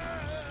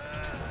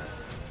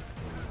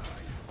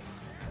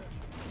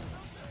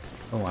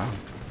 Oh wow.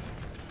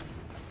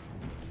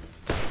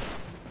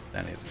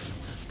 That is gonna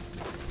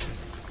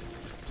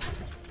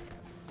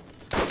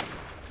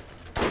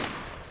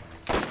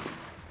work.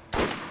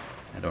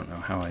 I don't know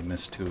how I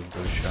missed 2 of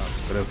those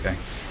shots, but okay.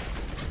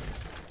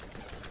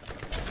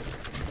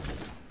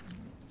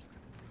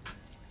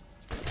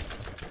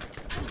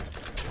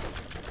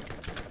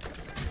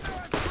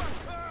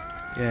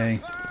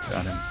 Yay,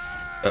 got him.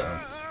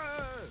 Uh-oh.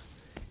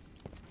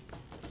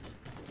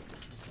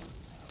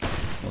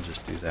 We'll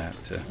just do that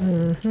to...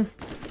 Mm-hmm.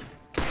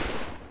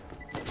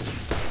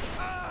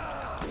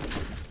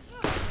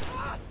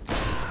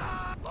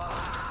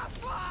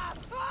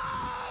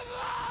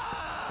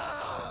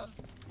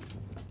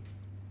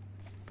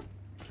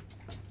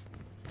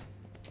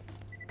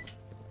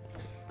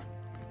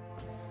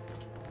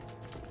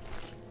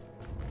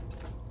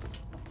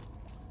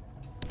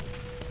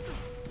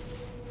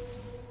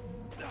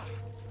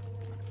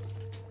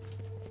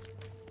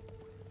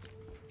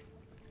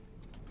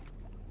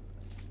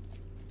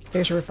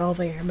 There's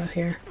revolving ammo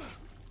here.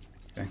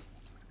 Okay.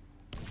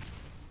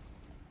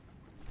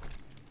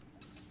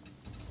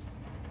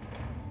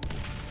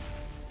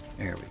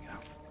 There we go.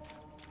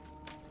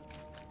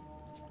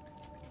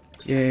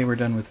 Yay, we're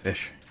done with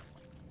fish.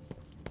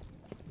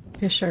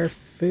 Fish are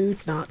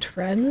food, not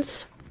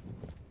friends.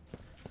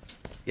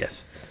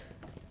 Yes.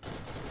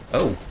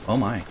 Oh, oh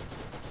my.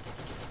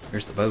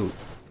 There's the boat.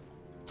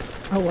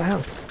 Oh,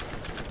 wow.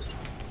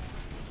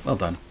 Well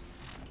done.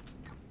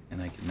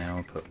 And I can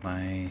now put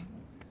my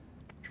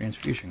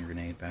transfusion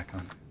grenade back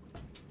on.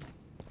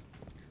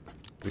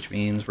 Which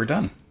means we're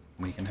done.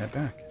 We can head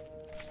back.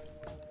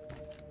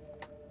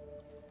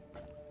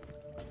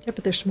 Yeah,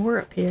 but there's more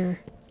up here.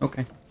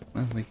 Okay.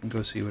 Well, we can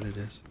go see what it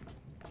is.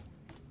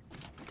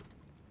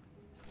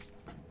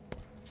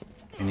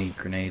 I need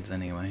grenades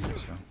anyway,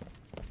 so...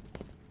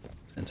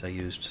 Since I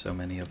used so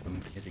many of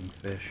them hitting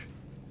fish.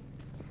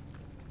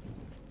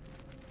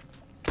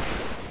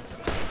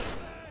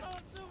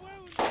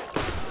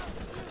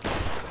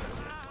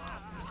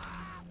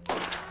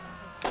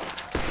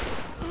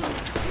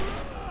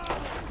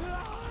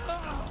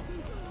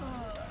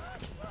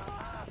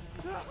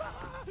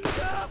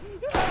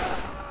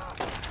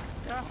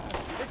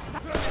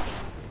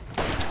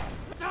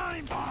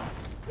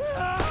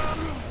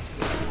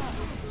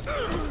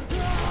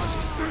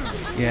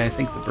 Yeah, I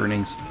think the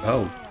burning's...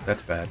 Oh,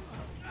 that's bad.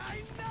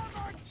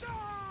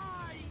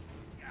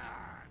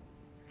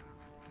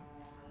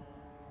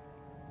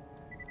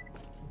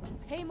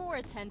 Pay more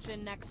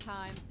attention next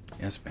time.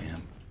 Yes,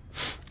 ma'am.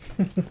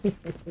 I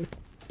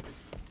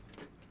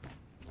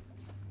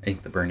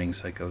think the burning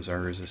psychos are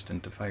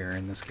resistant to fire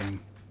in this game.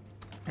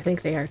 I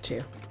think they are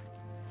too.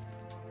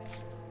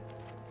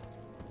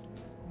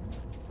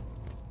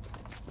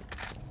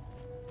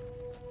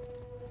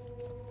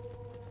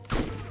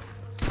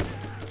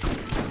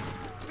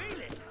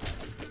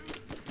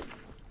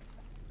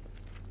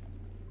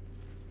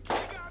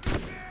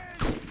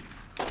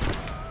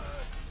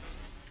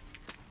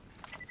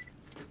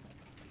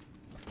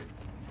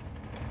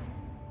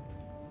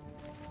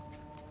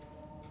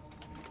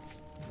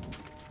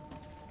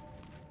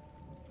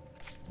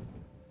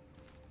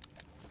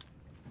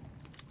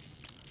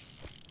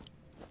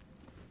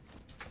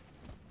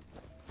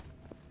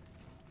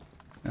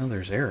 Well,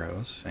 there's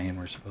arrows saying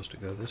we're supposed to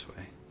go this way.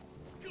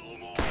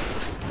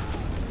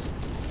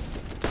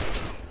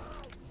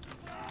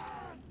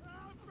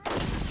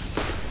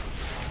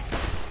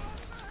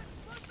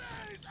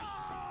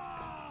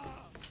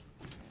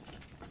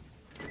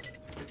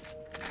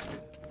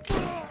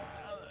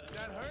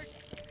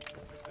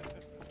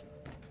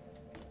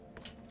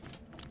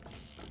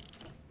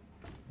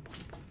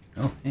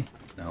 Oh, hey.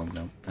 No,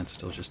 no, that's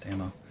still just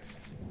ammo.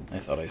 I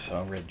thought I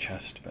saw a red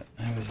chest, but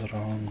I was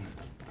wrong.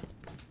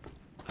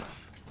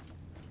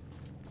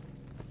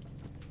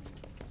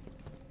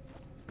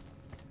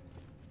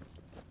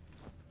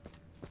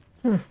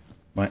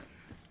 What?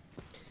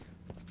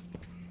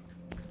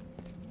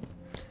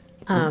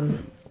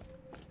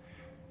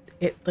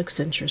 It looks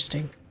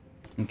interesting.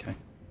 Okay.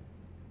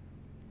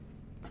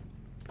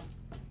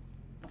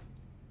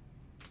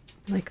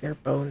 Like they're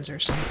bones or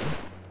something.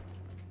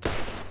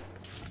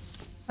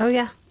 Oh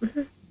yeah.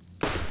 Mm-hmm.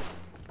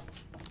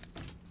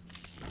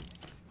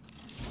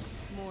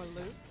 More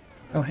loot.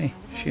 Oh, hey,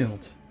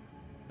 shields.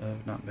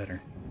 Not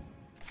better.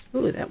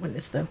 Ooh, that one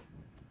is though.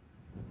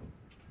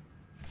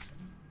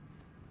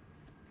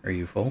 Are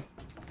you full?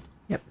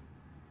 Yep.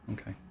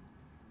 Okay.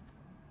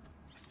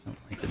 Oh,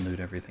 I can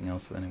loot everything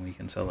else then and we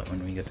can sell it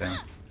when we get down.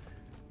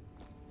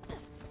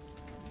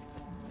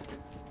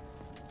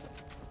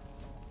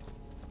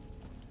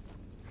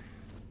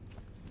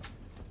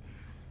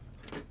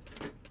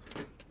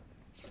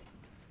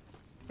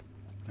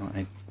 No,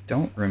 I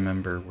don't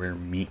remember where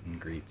meet and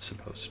greet's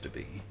supposed to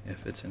be,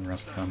 if it's in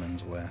Rust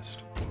Commons West.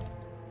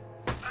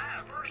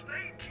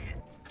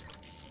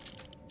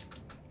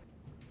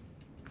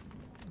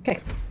 Okay.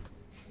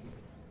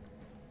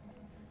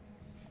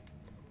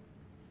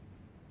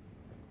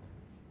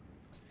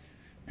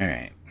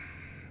 Alright.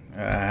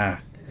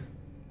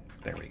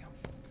 There we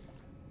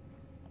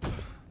go.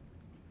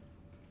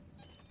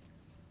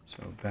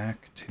 So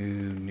back to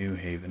New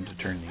Haven to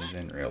turn these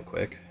in real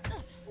quick.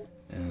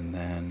 And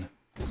then...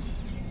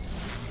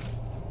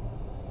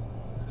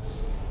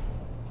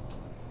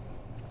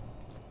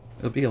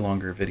 it'll be a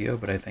longer video,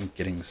 but I think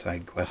getting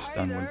side quests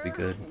done would be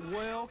good.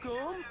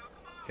 Welcome.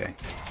 Okay.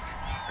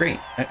 Great,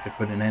 that could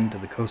put an end to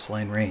the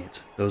coastline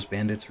raids. Those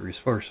bandits are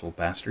resourceful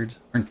bastards,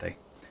 aren't they?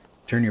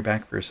 Turn your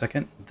back for a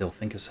second, they'll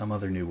think of some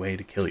other new way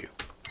to kill you.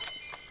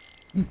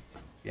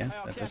 Yeah,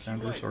 that does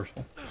sound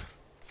resourceful.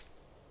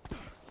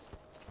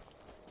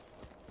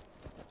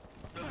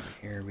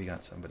 Here we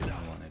got somebody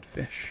who wanted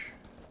fish.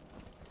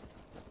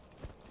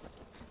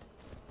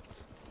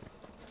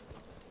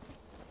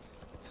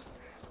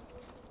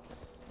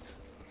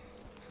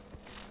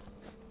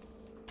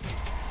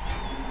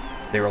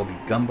 There will be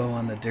gumbo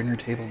on the dinner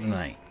table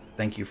tonight.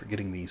 Thank you for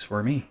getting these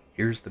for me.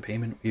 Here's the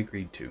payment we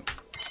agreed to.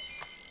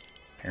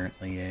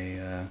 Apparently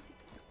a,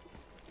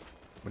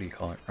 what do you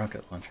call it?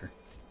 Rocket launcher.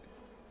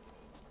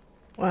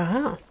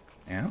 Wow.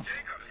 Yeah.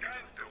 Jacob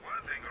stands to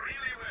one thing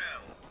really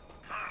well.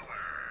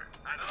 Power.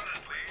 And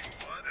honestly,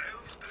 what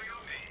else do you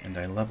need? And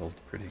I leveled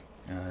pretty,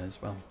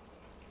 as well.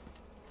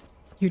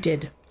 You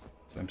did.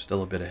 So I'm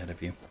still a bit ahead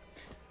of you.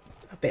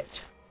 A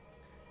bit.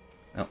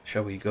 Well,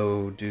 shall we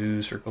go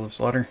do Circle of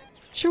Slaughter?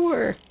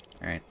 Sure.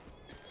 Alright.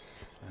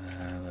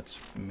 Let's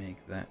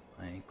make that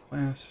my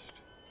quest.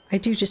 I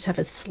do just have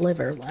a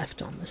sliver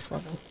left on this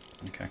level.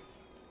 Okay.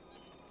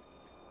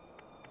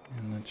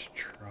 And let's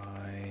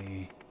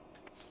try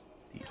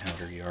the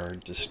outer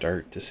yard to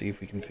start to see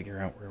if we can figure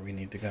out where we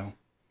need to go.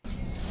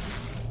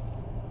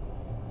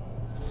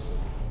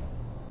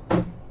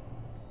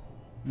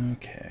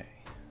 Okay.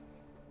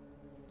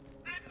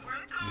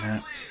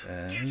 That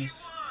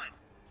says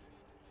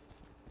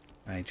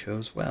I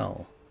chose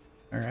well.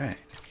 Alright.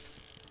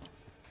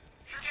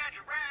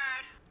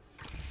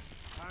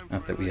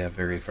 Not that we have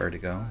very far to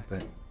go,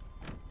 but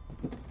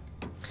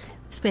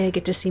This way I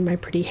get to see my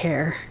pretty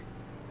hair.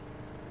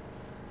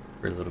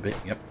 for a little bit,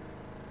 yep.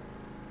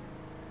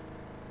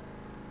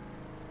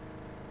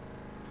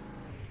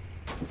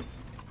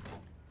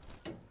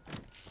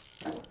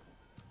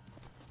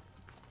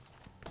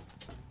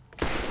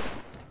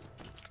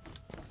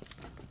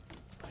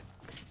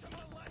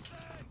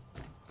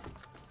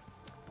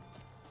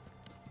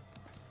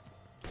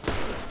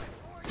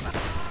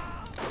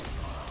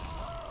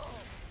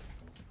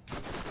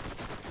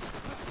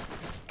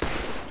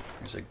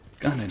 There's a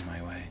gun in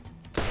my way.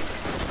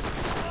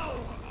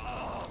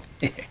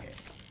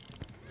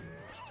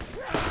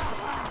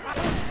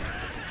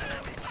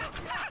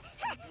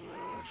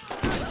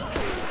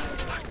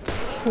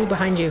 Oh,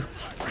 behind you.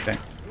 Okay.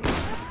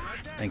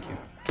 Thank you.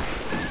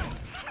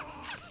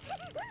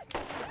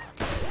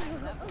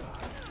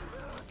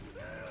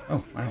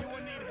 Oh, wow.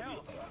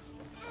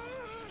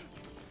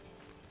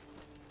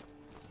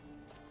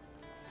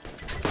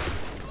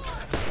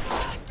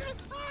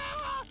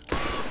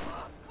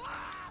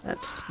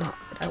 That's not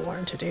what I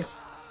wanted to do.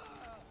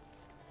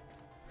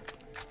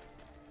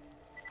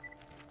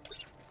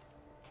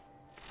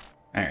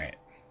 Alright.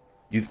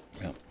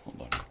 Well,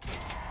 hold on.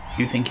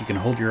 You think you can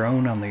hold your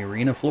own on the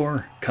arena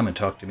floor? Come and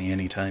talk to me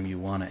anytime you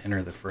want to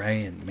enter the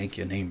fray and make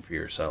a name for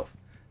yourself.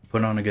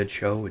 Put on a good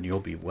show and you'll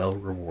be well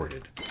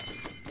rewarded.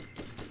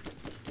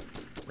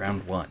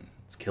 Round 1.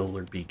 It's kill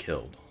or be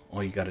killed.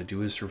 All you gotta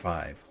do is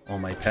survive. All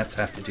my pets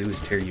have to do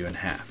is tear you in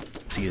half.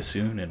 See you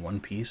soon in one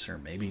piece or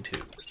maybe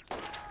two.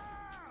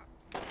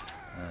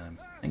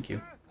 Thank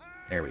you.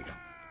 There we go.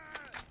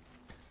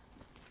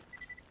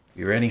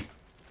 You ready?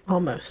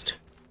 Almost.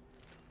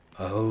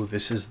 Oh,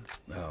 this is...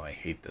 oh, I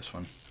hate this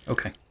one.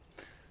 Okay.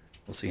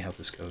 We'll see how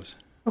this goes.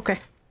 Okay.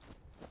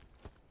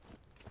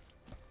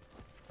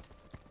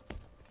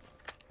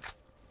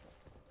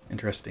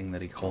 Interesting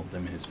that he called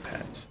them his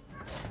pets.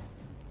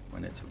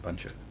 When it's a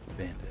bunch of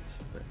bandits,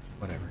 but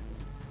whatever.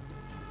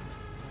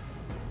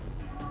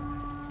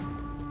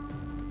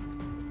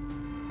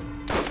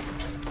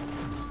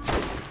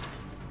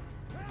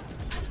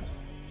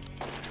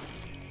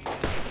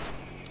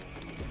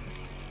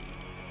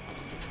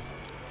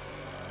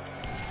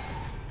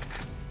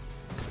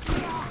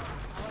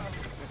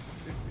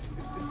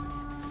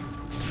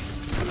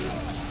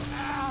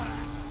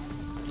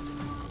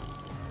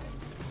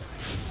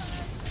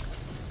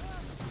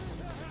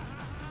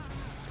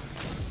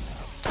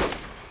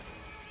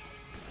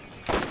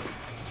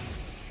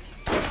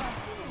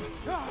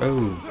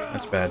 Oh,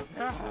 that's bad.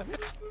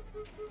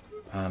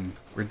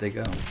 Where'd they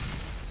go?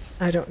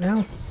 I don't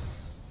know.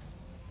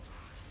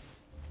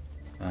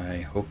 I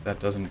hope that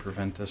doesn't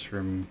prevent us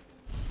from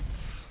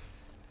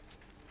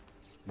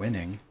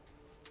winning.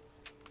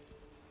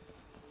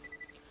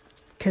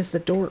 Because the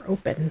door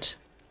opened.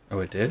 Oh,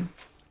 it did?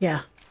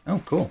 Yeah.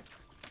 Oh, cool.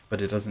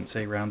 But it doesn't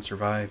say round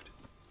survived.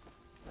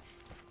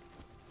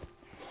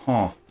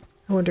 Huh.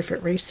 I wonder if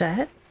it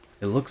reset.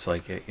 It looks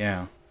like it,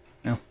 yeah.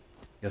 No,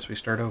 guess we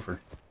start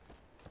over.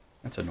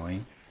 That's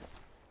annoying.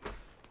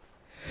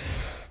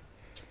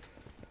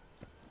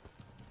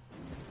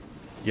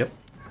 Yep.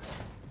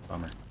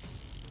 Bummer.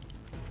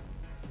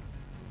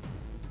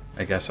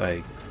 I guess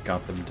I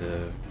got them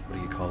to, what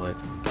do you call it?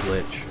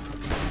 Glitch.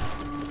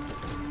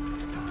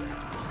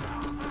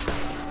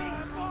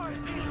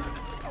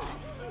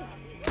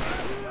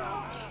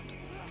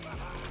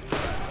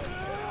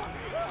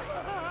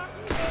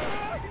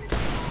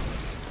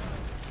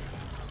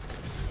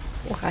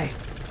 Why?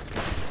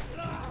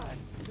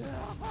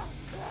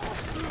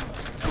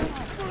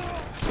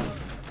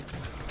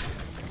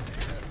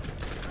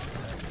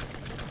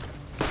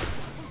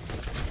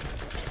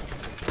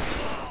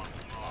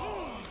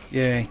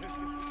 Yay.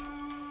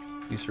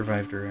 You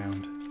survived a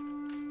round.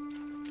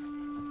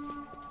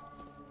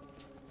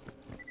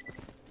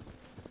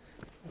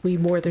 We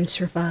more than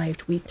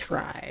survived, we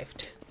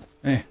thrived.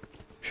 Eh,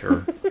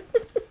 sure.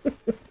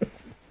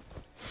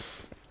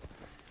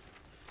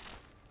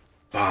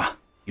 Bah,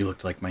 you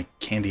looked like my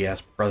candy-ass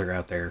brother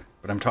out there,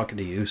 but I'm talking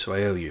to you, so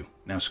I owe you.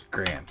 Now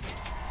scram.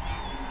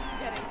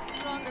 Getting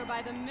stronger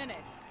by the minute.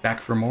 Back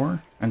for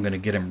more? I'm gonna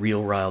get him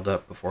real riled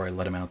up before I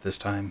let him out this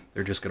time.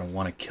 They're just gonna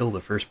want to kill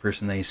the first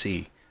person they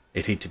see.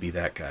 They'd hate to be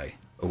that guy.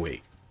 Oh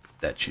wait,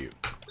 that's you.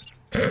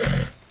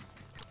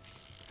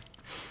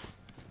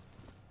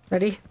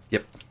 Ready?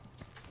 Yep.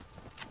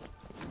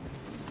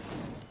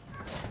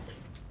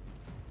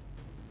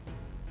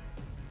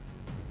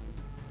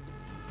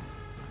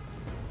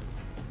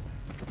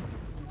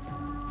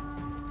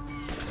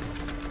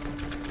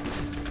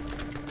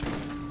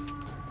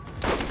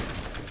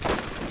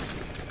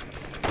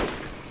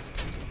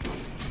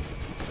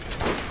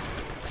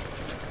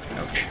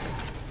 Ouch.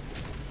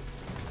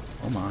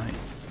 Oh my.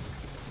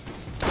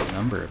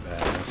 Number of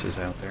badasses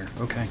out there.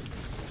 Okay.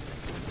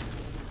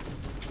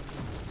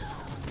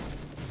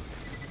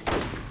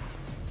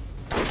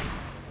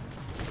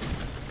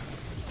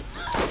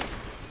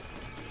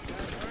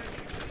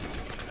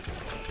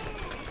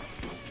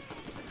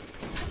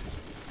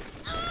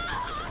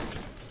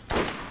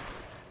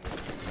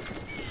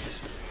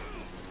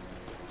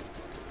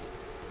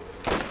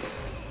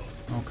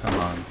 Oh, come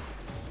on.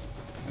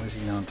 Why is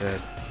he not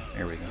dead?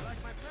 There we go.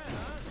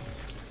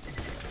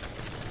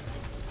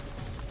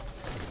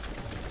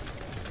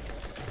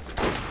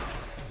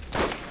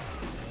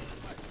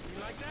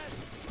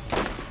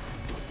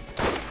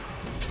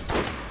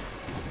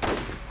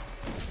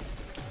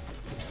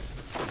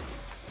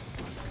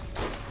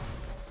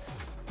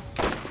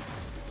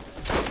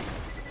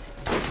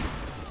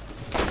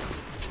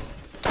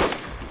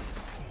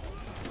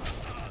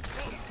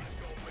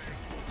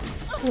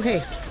 Oh,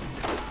 hey.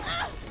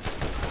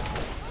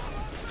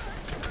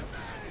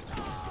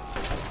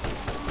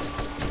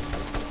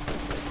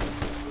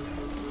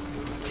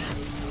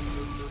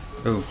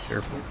 Oh,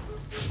 careful.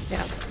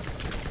 Yeah.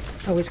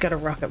 Always got a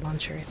rocket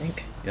launcher, I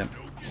think. Yep.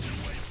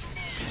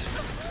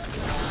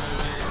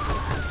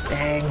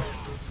 Dang.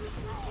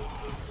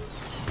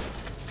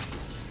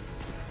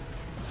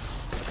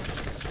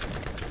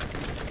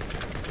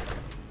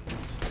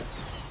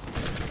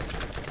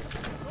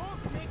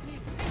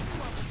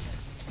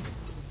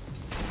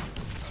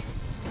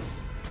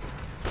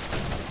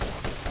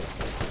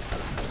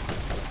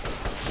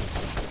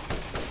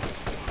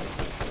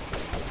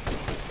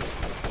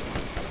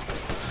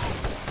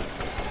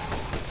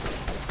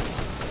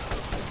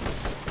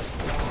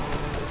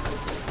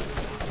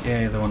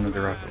 Yay, the one with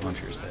the rocket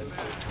launcher is dead.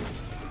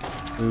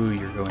 Ooh,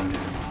 you're going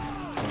down.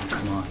 Oh,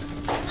 come on.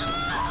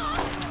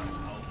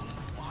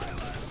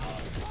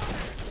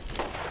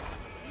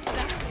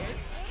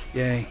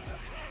 Yay.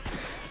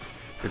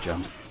 Good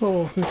job.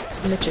 Oh,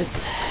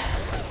 midgets.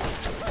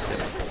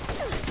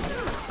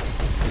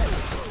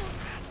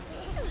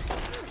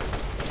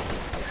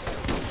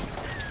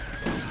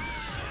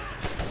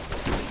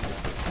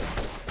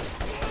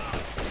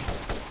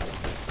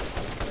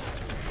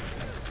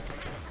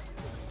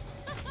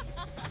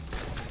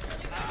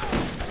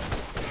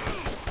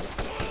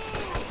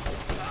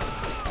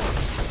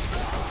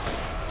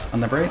 On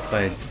the bright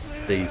side,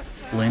 they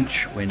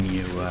flinch when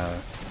you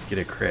get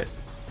a crit.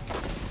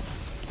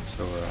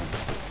 So,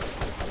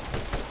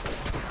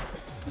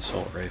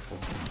 assault rifle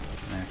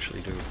can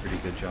actually do a pretty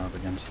good job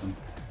against them.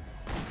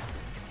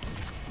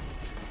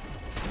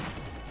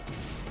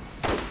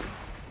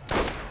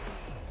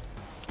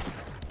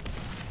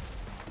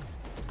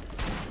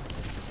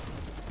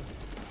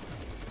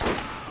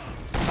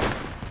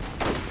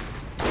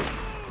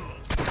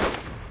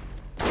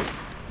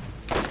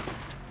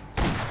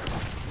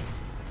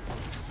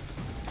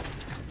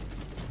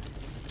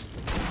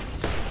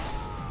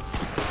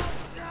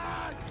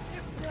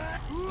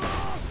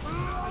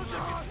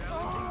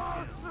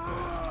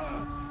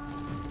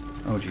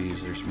 Oh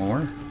geez, there's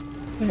more?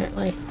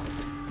 Apparently.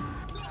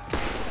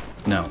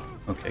 No.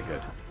 Okay,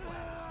 good.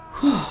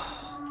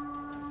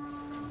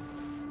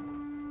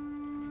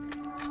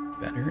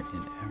 Better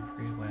in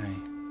every way.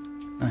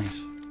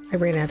 Nice. I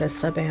ran out of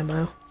sub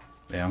ammo.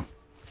 Yeah.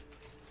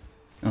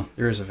 Oh,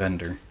 there is a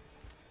vendor.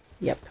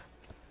 Yep.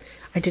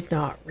 I did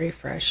not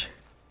refresh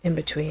in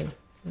between,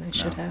 and I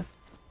should have.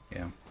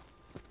 Yeah.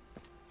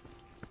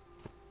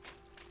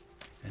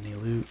 Any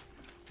loot?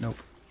 Nope.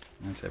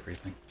 That's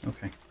everything.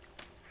 Okay.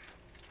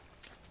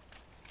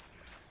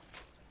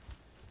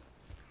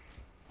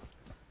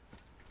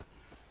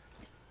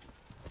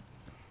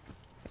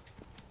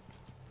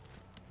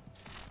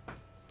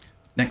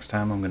 Next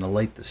time I'm going to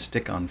light the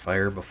stick on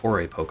fire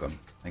before I poke them.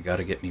 I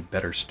gotta get me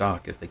better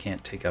stock if they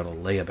can't take out a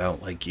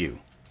layabout like you.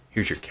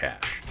 Here's your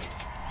cash.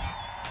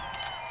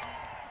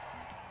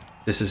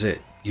 This is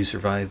it. You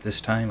survived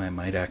this time, I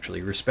might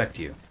actually respect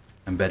you.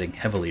 I'm betting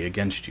heavily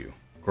against you.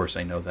 Of course,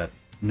 I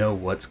know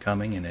what's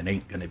coming, and it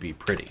ain't gonna be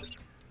pretty.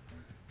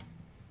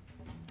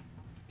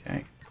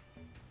 Okay.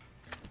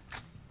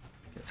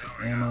 Get some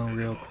ammo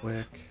real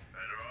quick.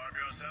 Better arm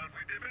yourself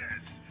with the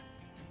best.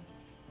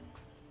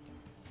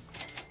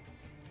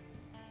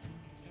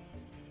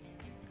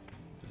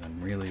 Because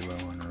I'm really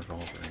low on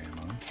revolver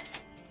ammo.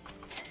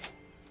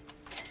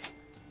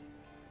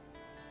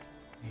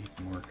 Need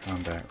more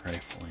combat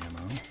rifle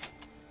ammo.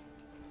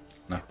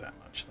 Not that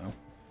much, though.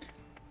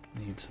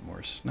 Need some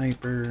more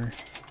sniper.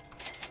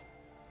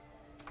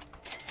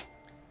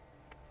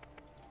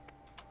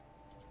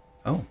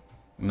 Oh,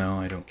 no,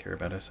 I don't care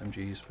about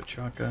SMGs, but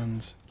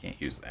shotguns. Can't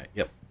use that.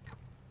 Yep.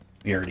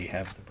 We already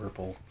have the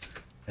purple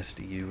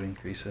SDU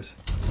increases.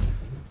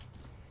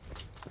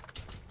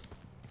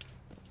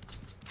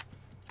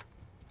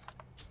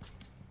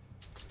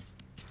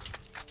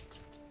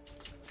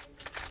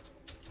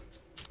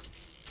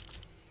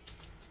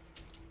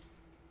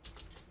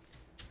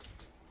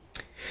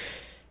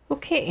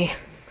 Okay.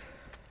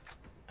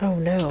 Oh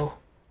no.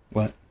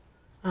 What?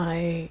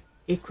 I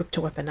equipped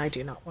a weapon I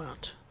do not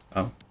want.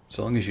 Oh, as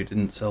long as you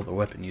didn't sell the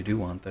weapon you do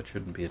want, that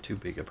shouldn't be too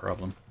big a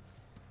problem.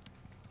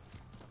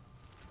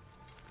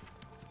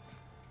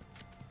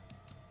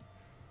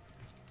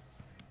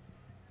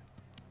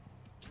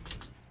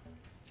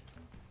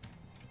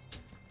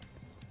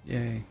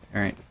 Yay.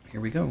 Alright,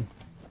 here we go.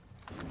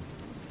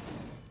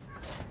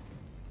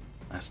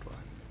 Last one.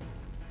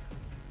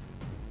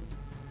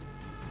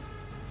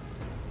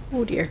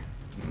 Oh dear.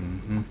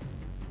 Mm-hmm.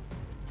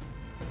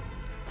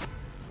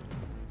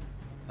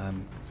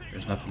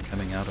 There's nothing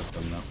coming out of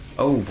them, though.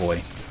 Oh,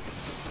 boy.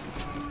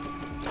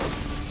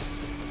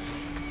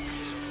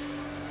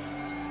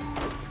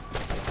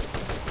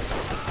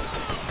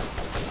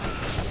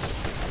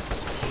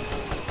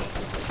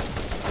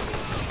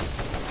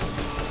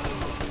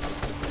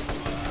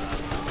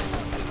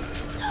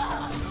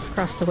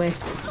 Across the way.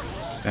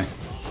 Okay.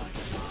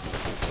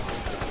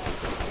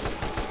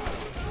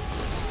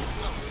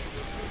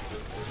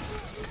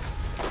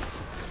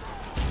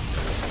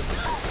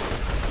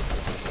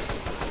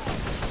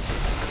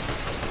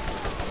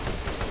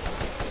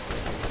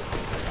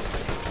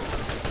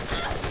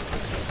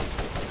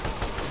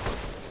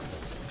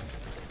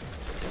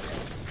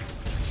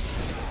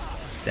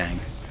 Dang.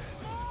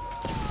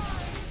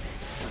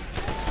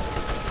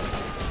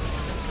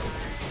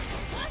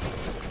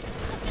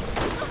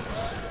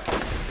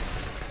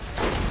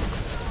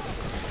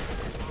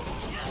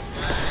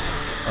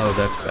 Oh,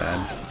 that's bad.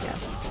 Yeah.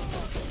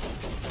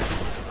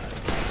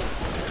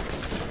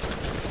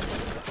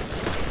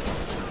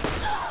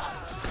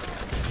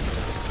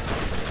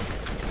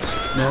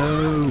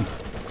 No!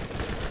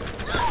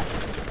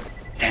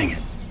 Dang it.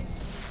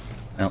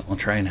 Well, I'll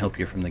try and help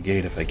you from the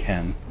gate if I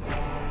can.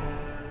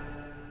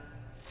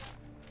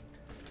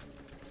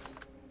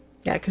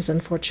 Yeah, because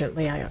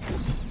unfortunately I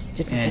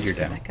didn't And get you're to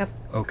get down. back up.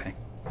 Okay.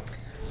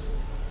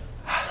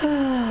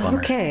 Bummer.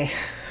 Okay.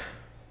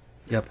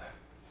 Yep.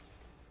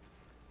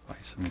 Buy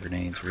some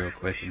grenades real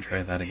quick and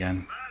try that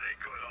again. Not a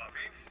good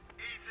offense.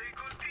 It's a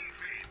good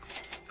defense.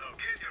 So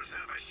get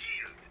yourself a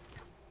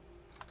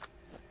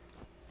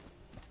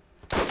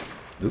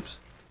shield. Oops.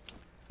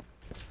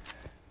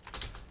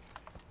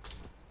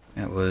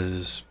 That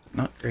was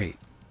not great.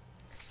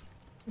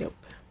 Nope.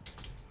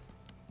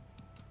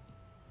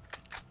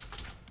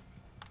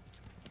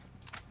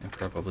 I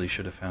probably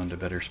should have found a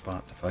better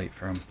spot to fight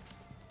from.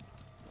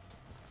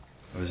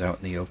 I was out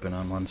in the open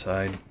on one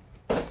side.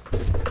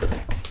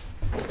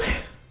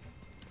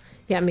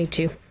 Yeah, me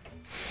too.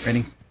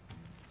 Ready?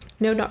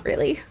 No, not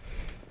really.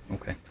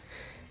 Okay.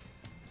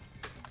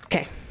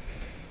 Okay.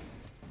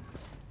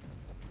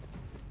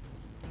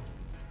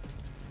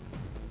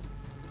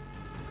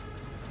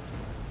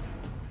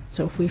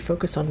 So if we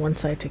focus on one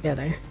side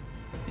together.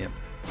 Yep.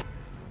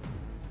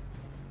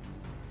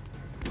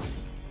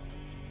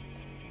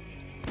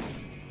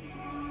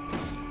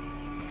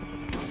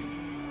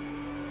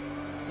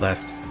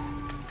 Left.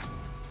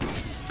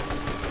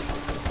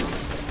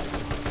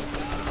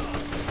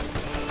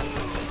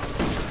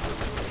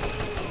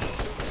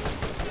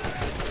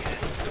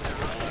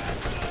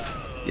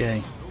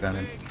 Yay, got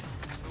him.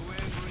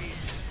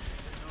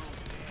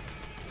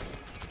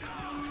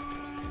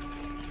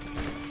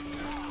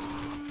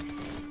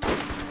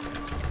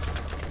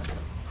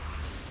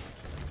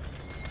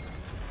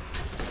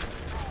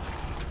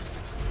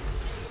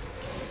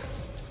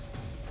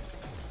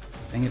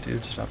 Dang it,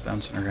 dude. Stop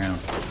bouncing around.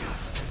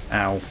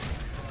 Ow.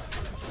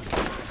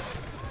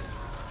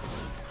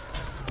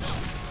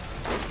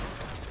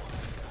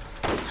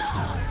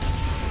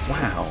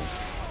 Wow.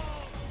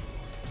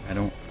 I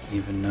don't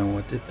even know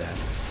what did that.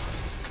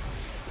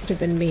 Could have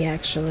been me,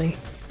 actually.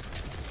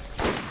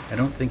 I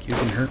don't think you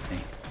can hurt me.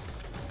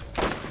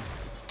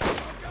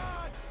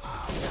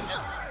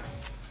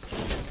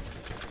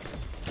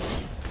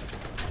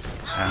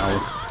 Ow.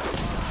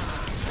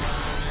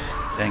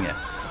 Dang it.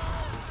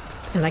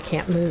 And I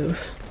can't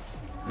move.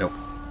 Nope.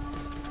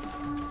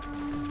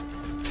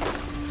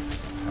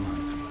 Come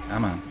on.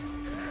 Come on.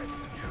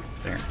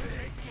 There.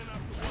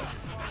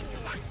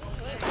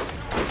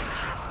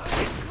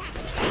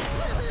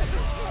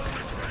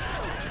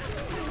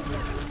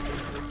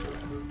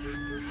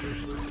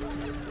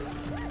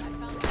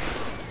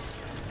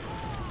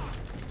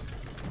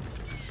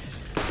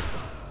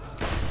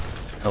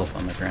 Health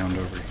on the ground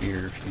over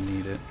here if you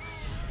need it.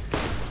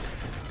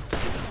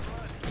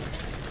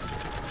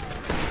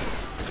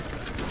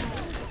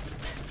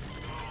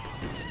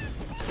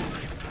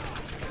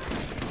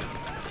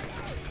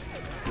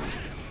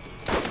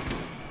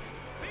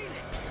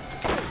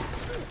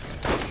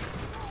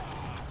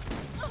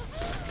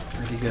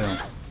 Where'd he go?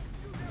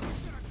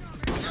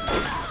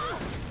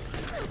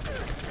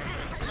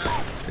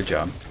 Good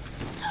job.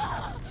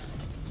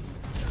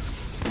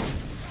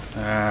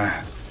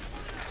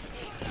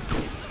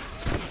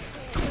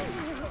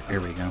 Here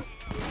we go.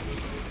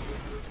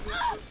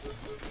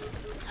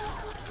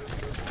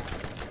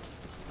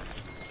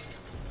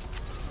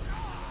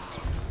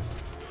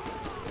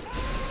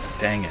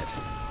 Dang it.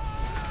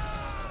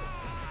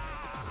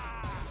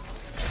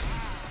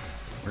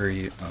 Where are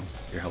you? Oh,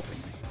 you're helping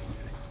me.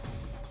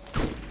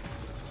 Okay.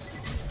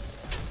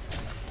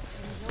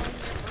 Enjoying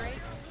your break?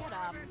 Get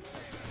up.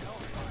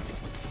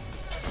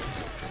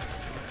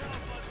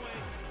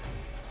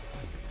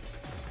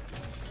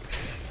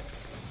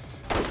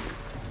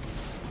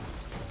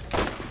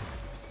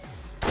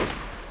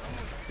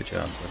 Good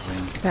job,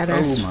 Bloodwing.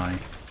 Badass. Oh my.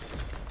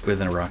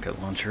 With a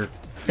rocket launcher.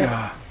 Yep.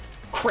 Ah.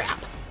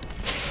 Crap.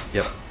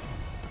 Yep.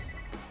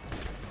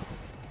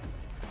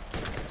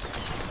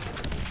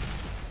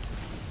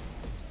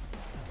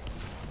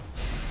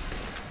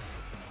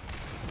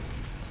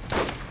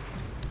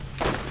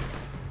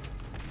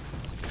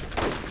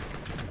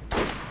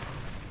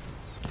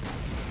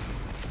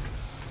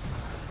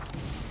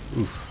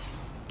 Oof.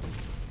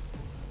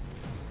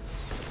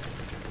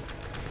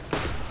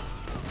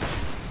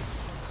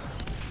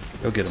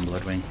 Go get him,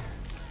 Bloodwing.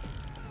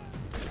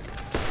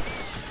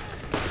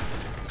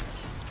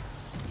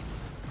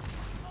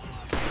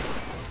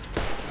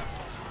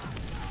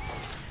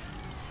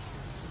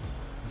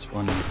 That's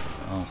one.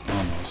 Oh,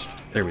 almost.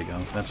 There we go.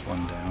 That's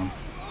one down.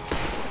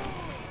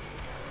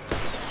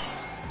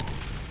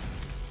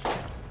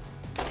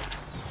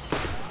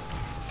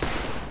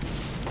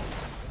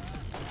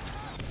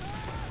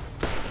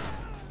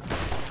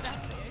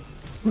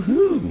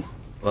 Woohoo!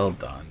 Well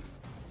done.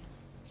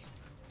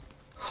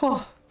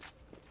 Oh.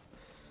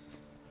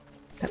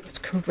 That was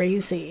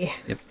crazy.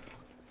 Yep.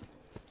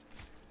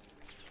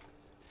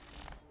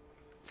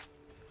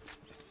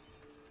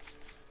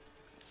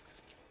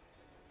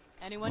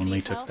 Anyone Only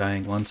need took help?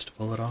 dying once to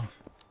pull it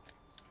off.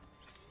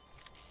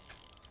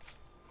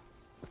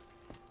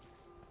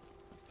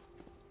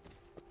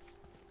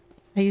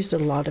 I used a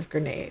lot of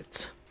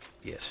grenades.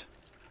 Yes.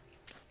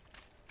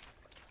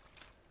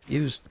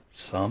 Used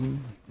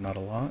some, not a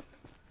lot.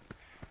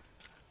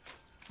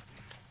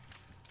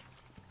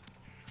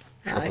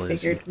 I Trouble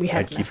is, figured we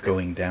had I'd keep enough.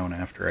 going down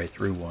after I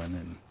threw one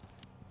and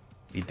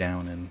be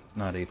down and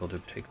not able to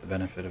take the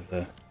benefit of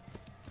the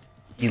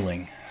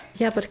healing,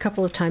 Yeah, but a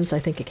couple of times I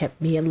think it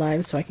kept me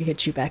alive so I could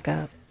get you back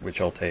up.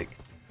 which I'll take.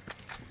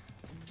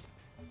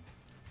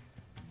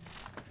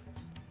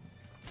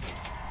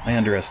 I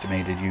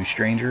underestimated you,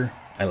 stranger.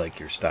 I like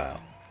your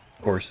style.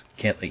 Of course,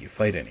 can't let you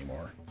fight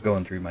anymore.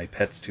 Going through my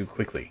pets too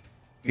quickly.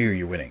 Here are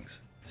your winnings.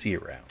 See you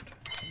around.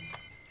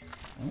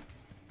 Oh,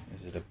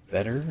 is it a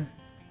better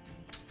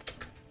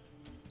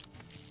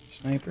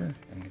sniper?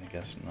 I'm gonna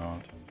guess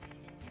not.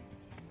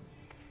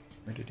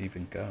 Where did it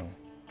even go?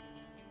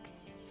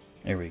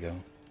 There we go.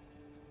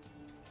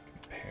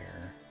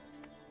 Compare.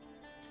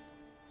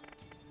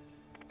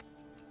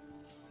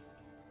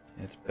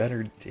 It's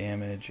better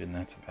damage, and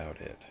that's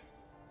about it.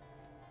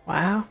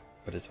 Wow.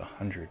 But it's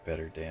 100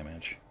 better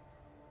damage.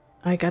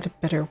 I got a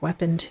better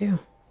weapon too.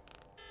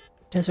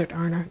 Desert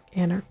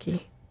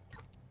Anarchy.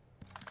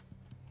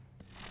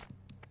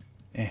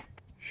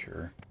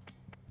 Sure.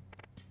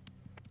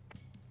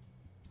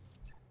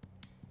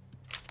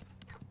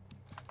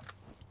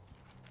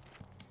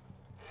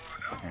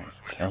 Alright,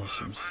 sell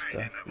some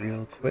stuff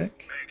real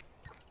quick.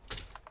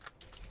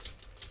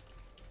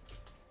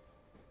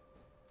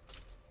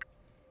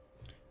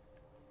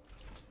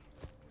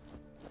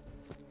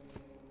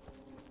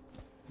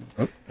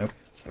 Oh, nope,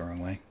 it's the wrong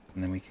way.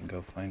 And then we can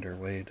go find our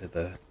way to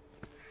the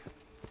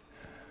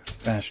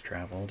fast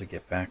travel to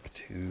get back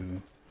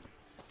to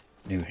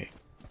New Haven.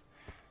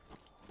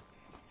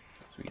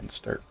 So we can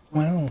start,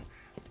 well,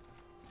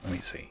 let me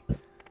see.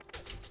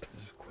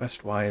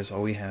 Quest-wise,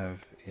 all we have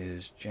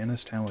is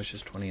Jaynistown, which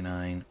is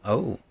 29.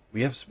 Oh,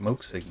 we have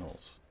smoke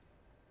signals,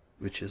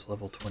 which is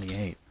level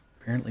 28.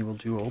 Apparently we'll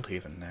do Old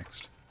Haven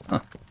next. Huh.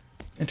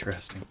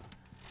 Interesting.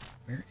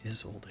 Where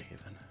is Old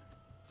Haven?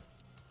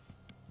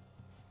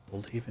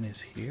 Old Haven is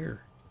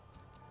here.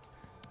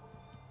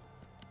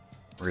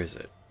 Where is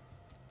it?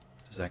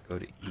 Does that go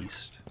to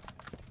east?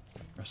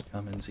 Rust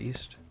Commons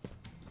east?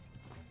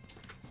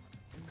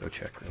 Go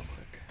check real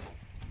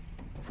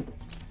quick.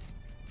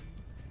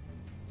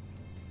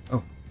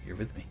 Oh, you're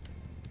with me.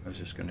 I was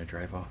just going to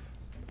drive off.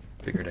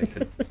 Figured I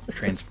could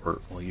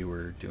transport while you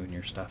were doing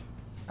your stuff.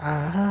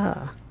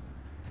 Ah.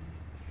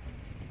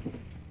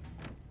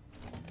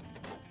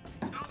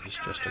 Is this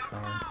just a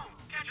car?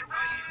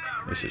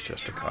 This is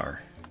just a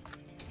car.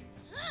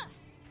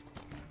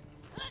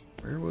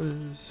 Where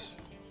was...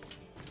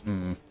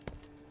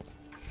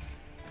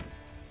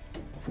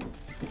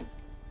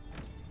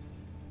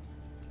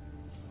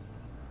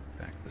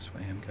 Back this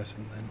way, I'm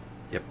guessing then?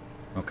 Yep.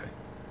 Okay.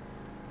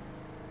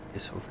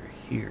 It's over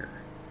here.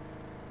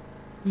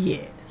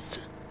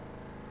 Yes.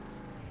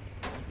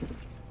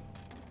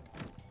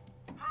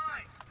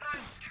 Hi,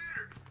 nice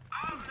scooter.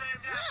 I'm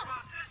named after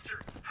my sister.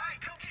 Hey,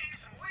 come get you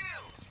some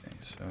wheels. Okay,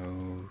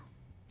 so...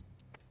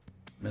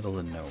 Middle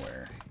of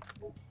nowhere.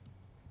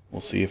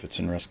 We'll see if it's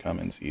in Rust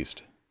Commons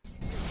East.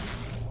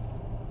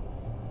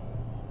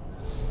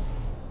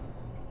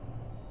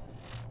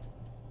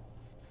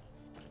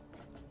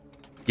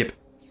 Yep.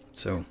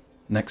 So,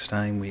 next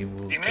time we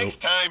will The go...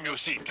 next time you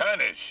see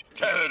Tanis,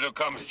 tell her to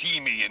come see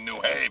me in New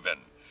Haven.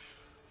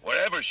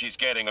 Wherever she's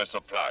getting her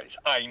supplies,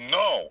 I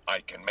know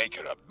I can make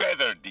her a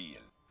better deal.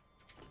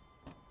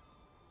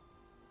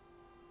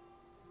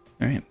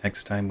 Alright,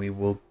 next time we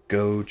will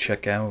go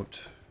check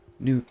out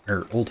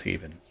Old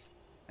Haven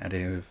out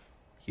of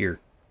here.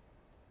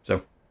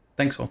 So,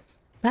 thanks all.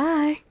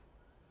 Bye.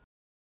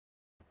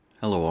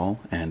 Hello all,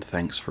 and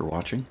thanks for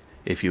watching.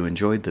 If you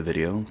enjoyed the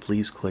video,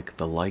 please click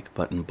the like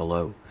button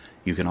below.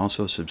 You can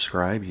also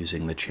subscribe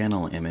using the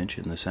channel image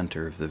in the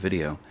center of the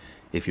video.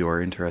 If you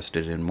are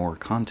interested in more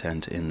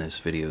content in this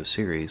video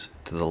series,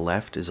 to the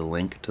left is a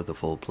link to the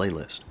full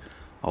playlist.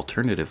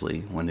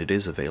 Alternatively, when it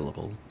is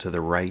available, to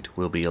the right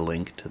will be a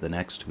link to the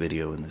next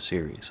video in the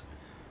series.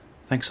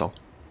 Thanks all.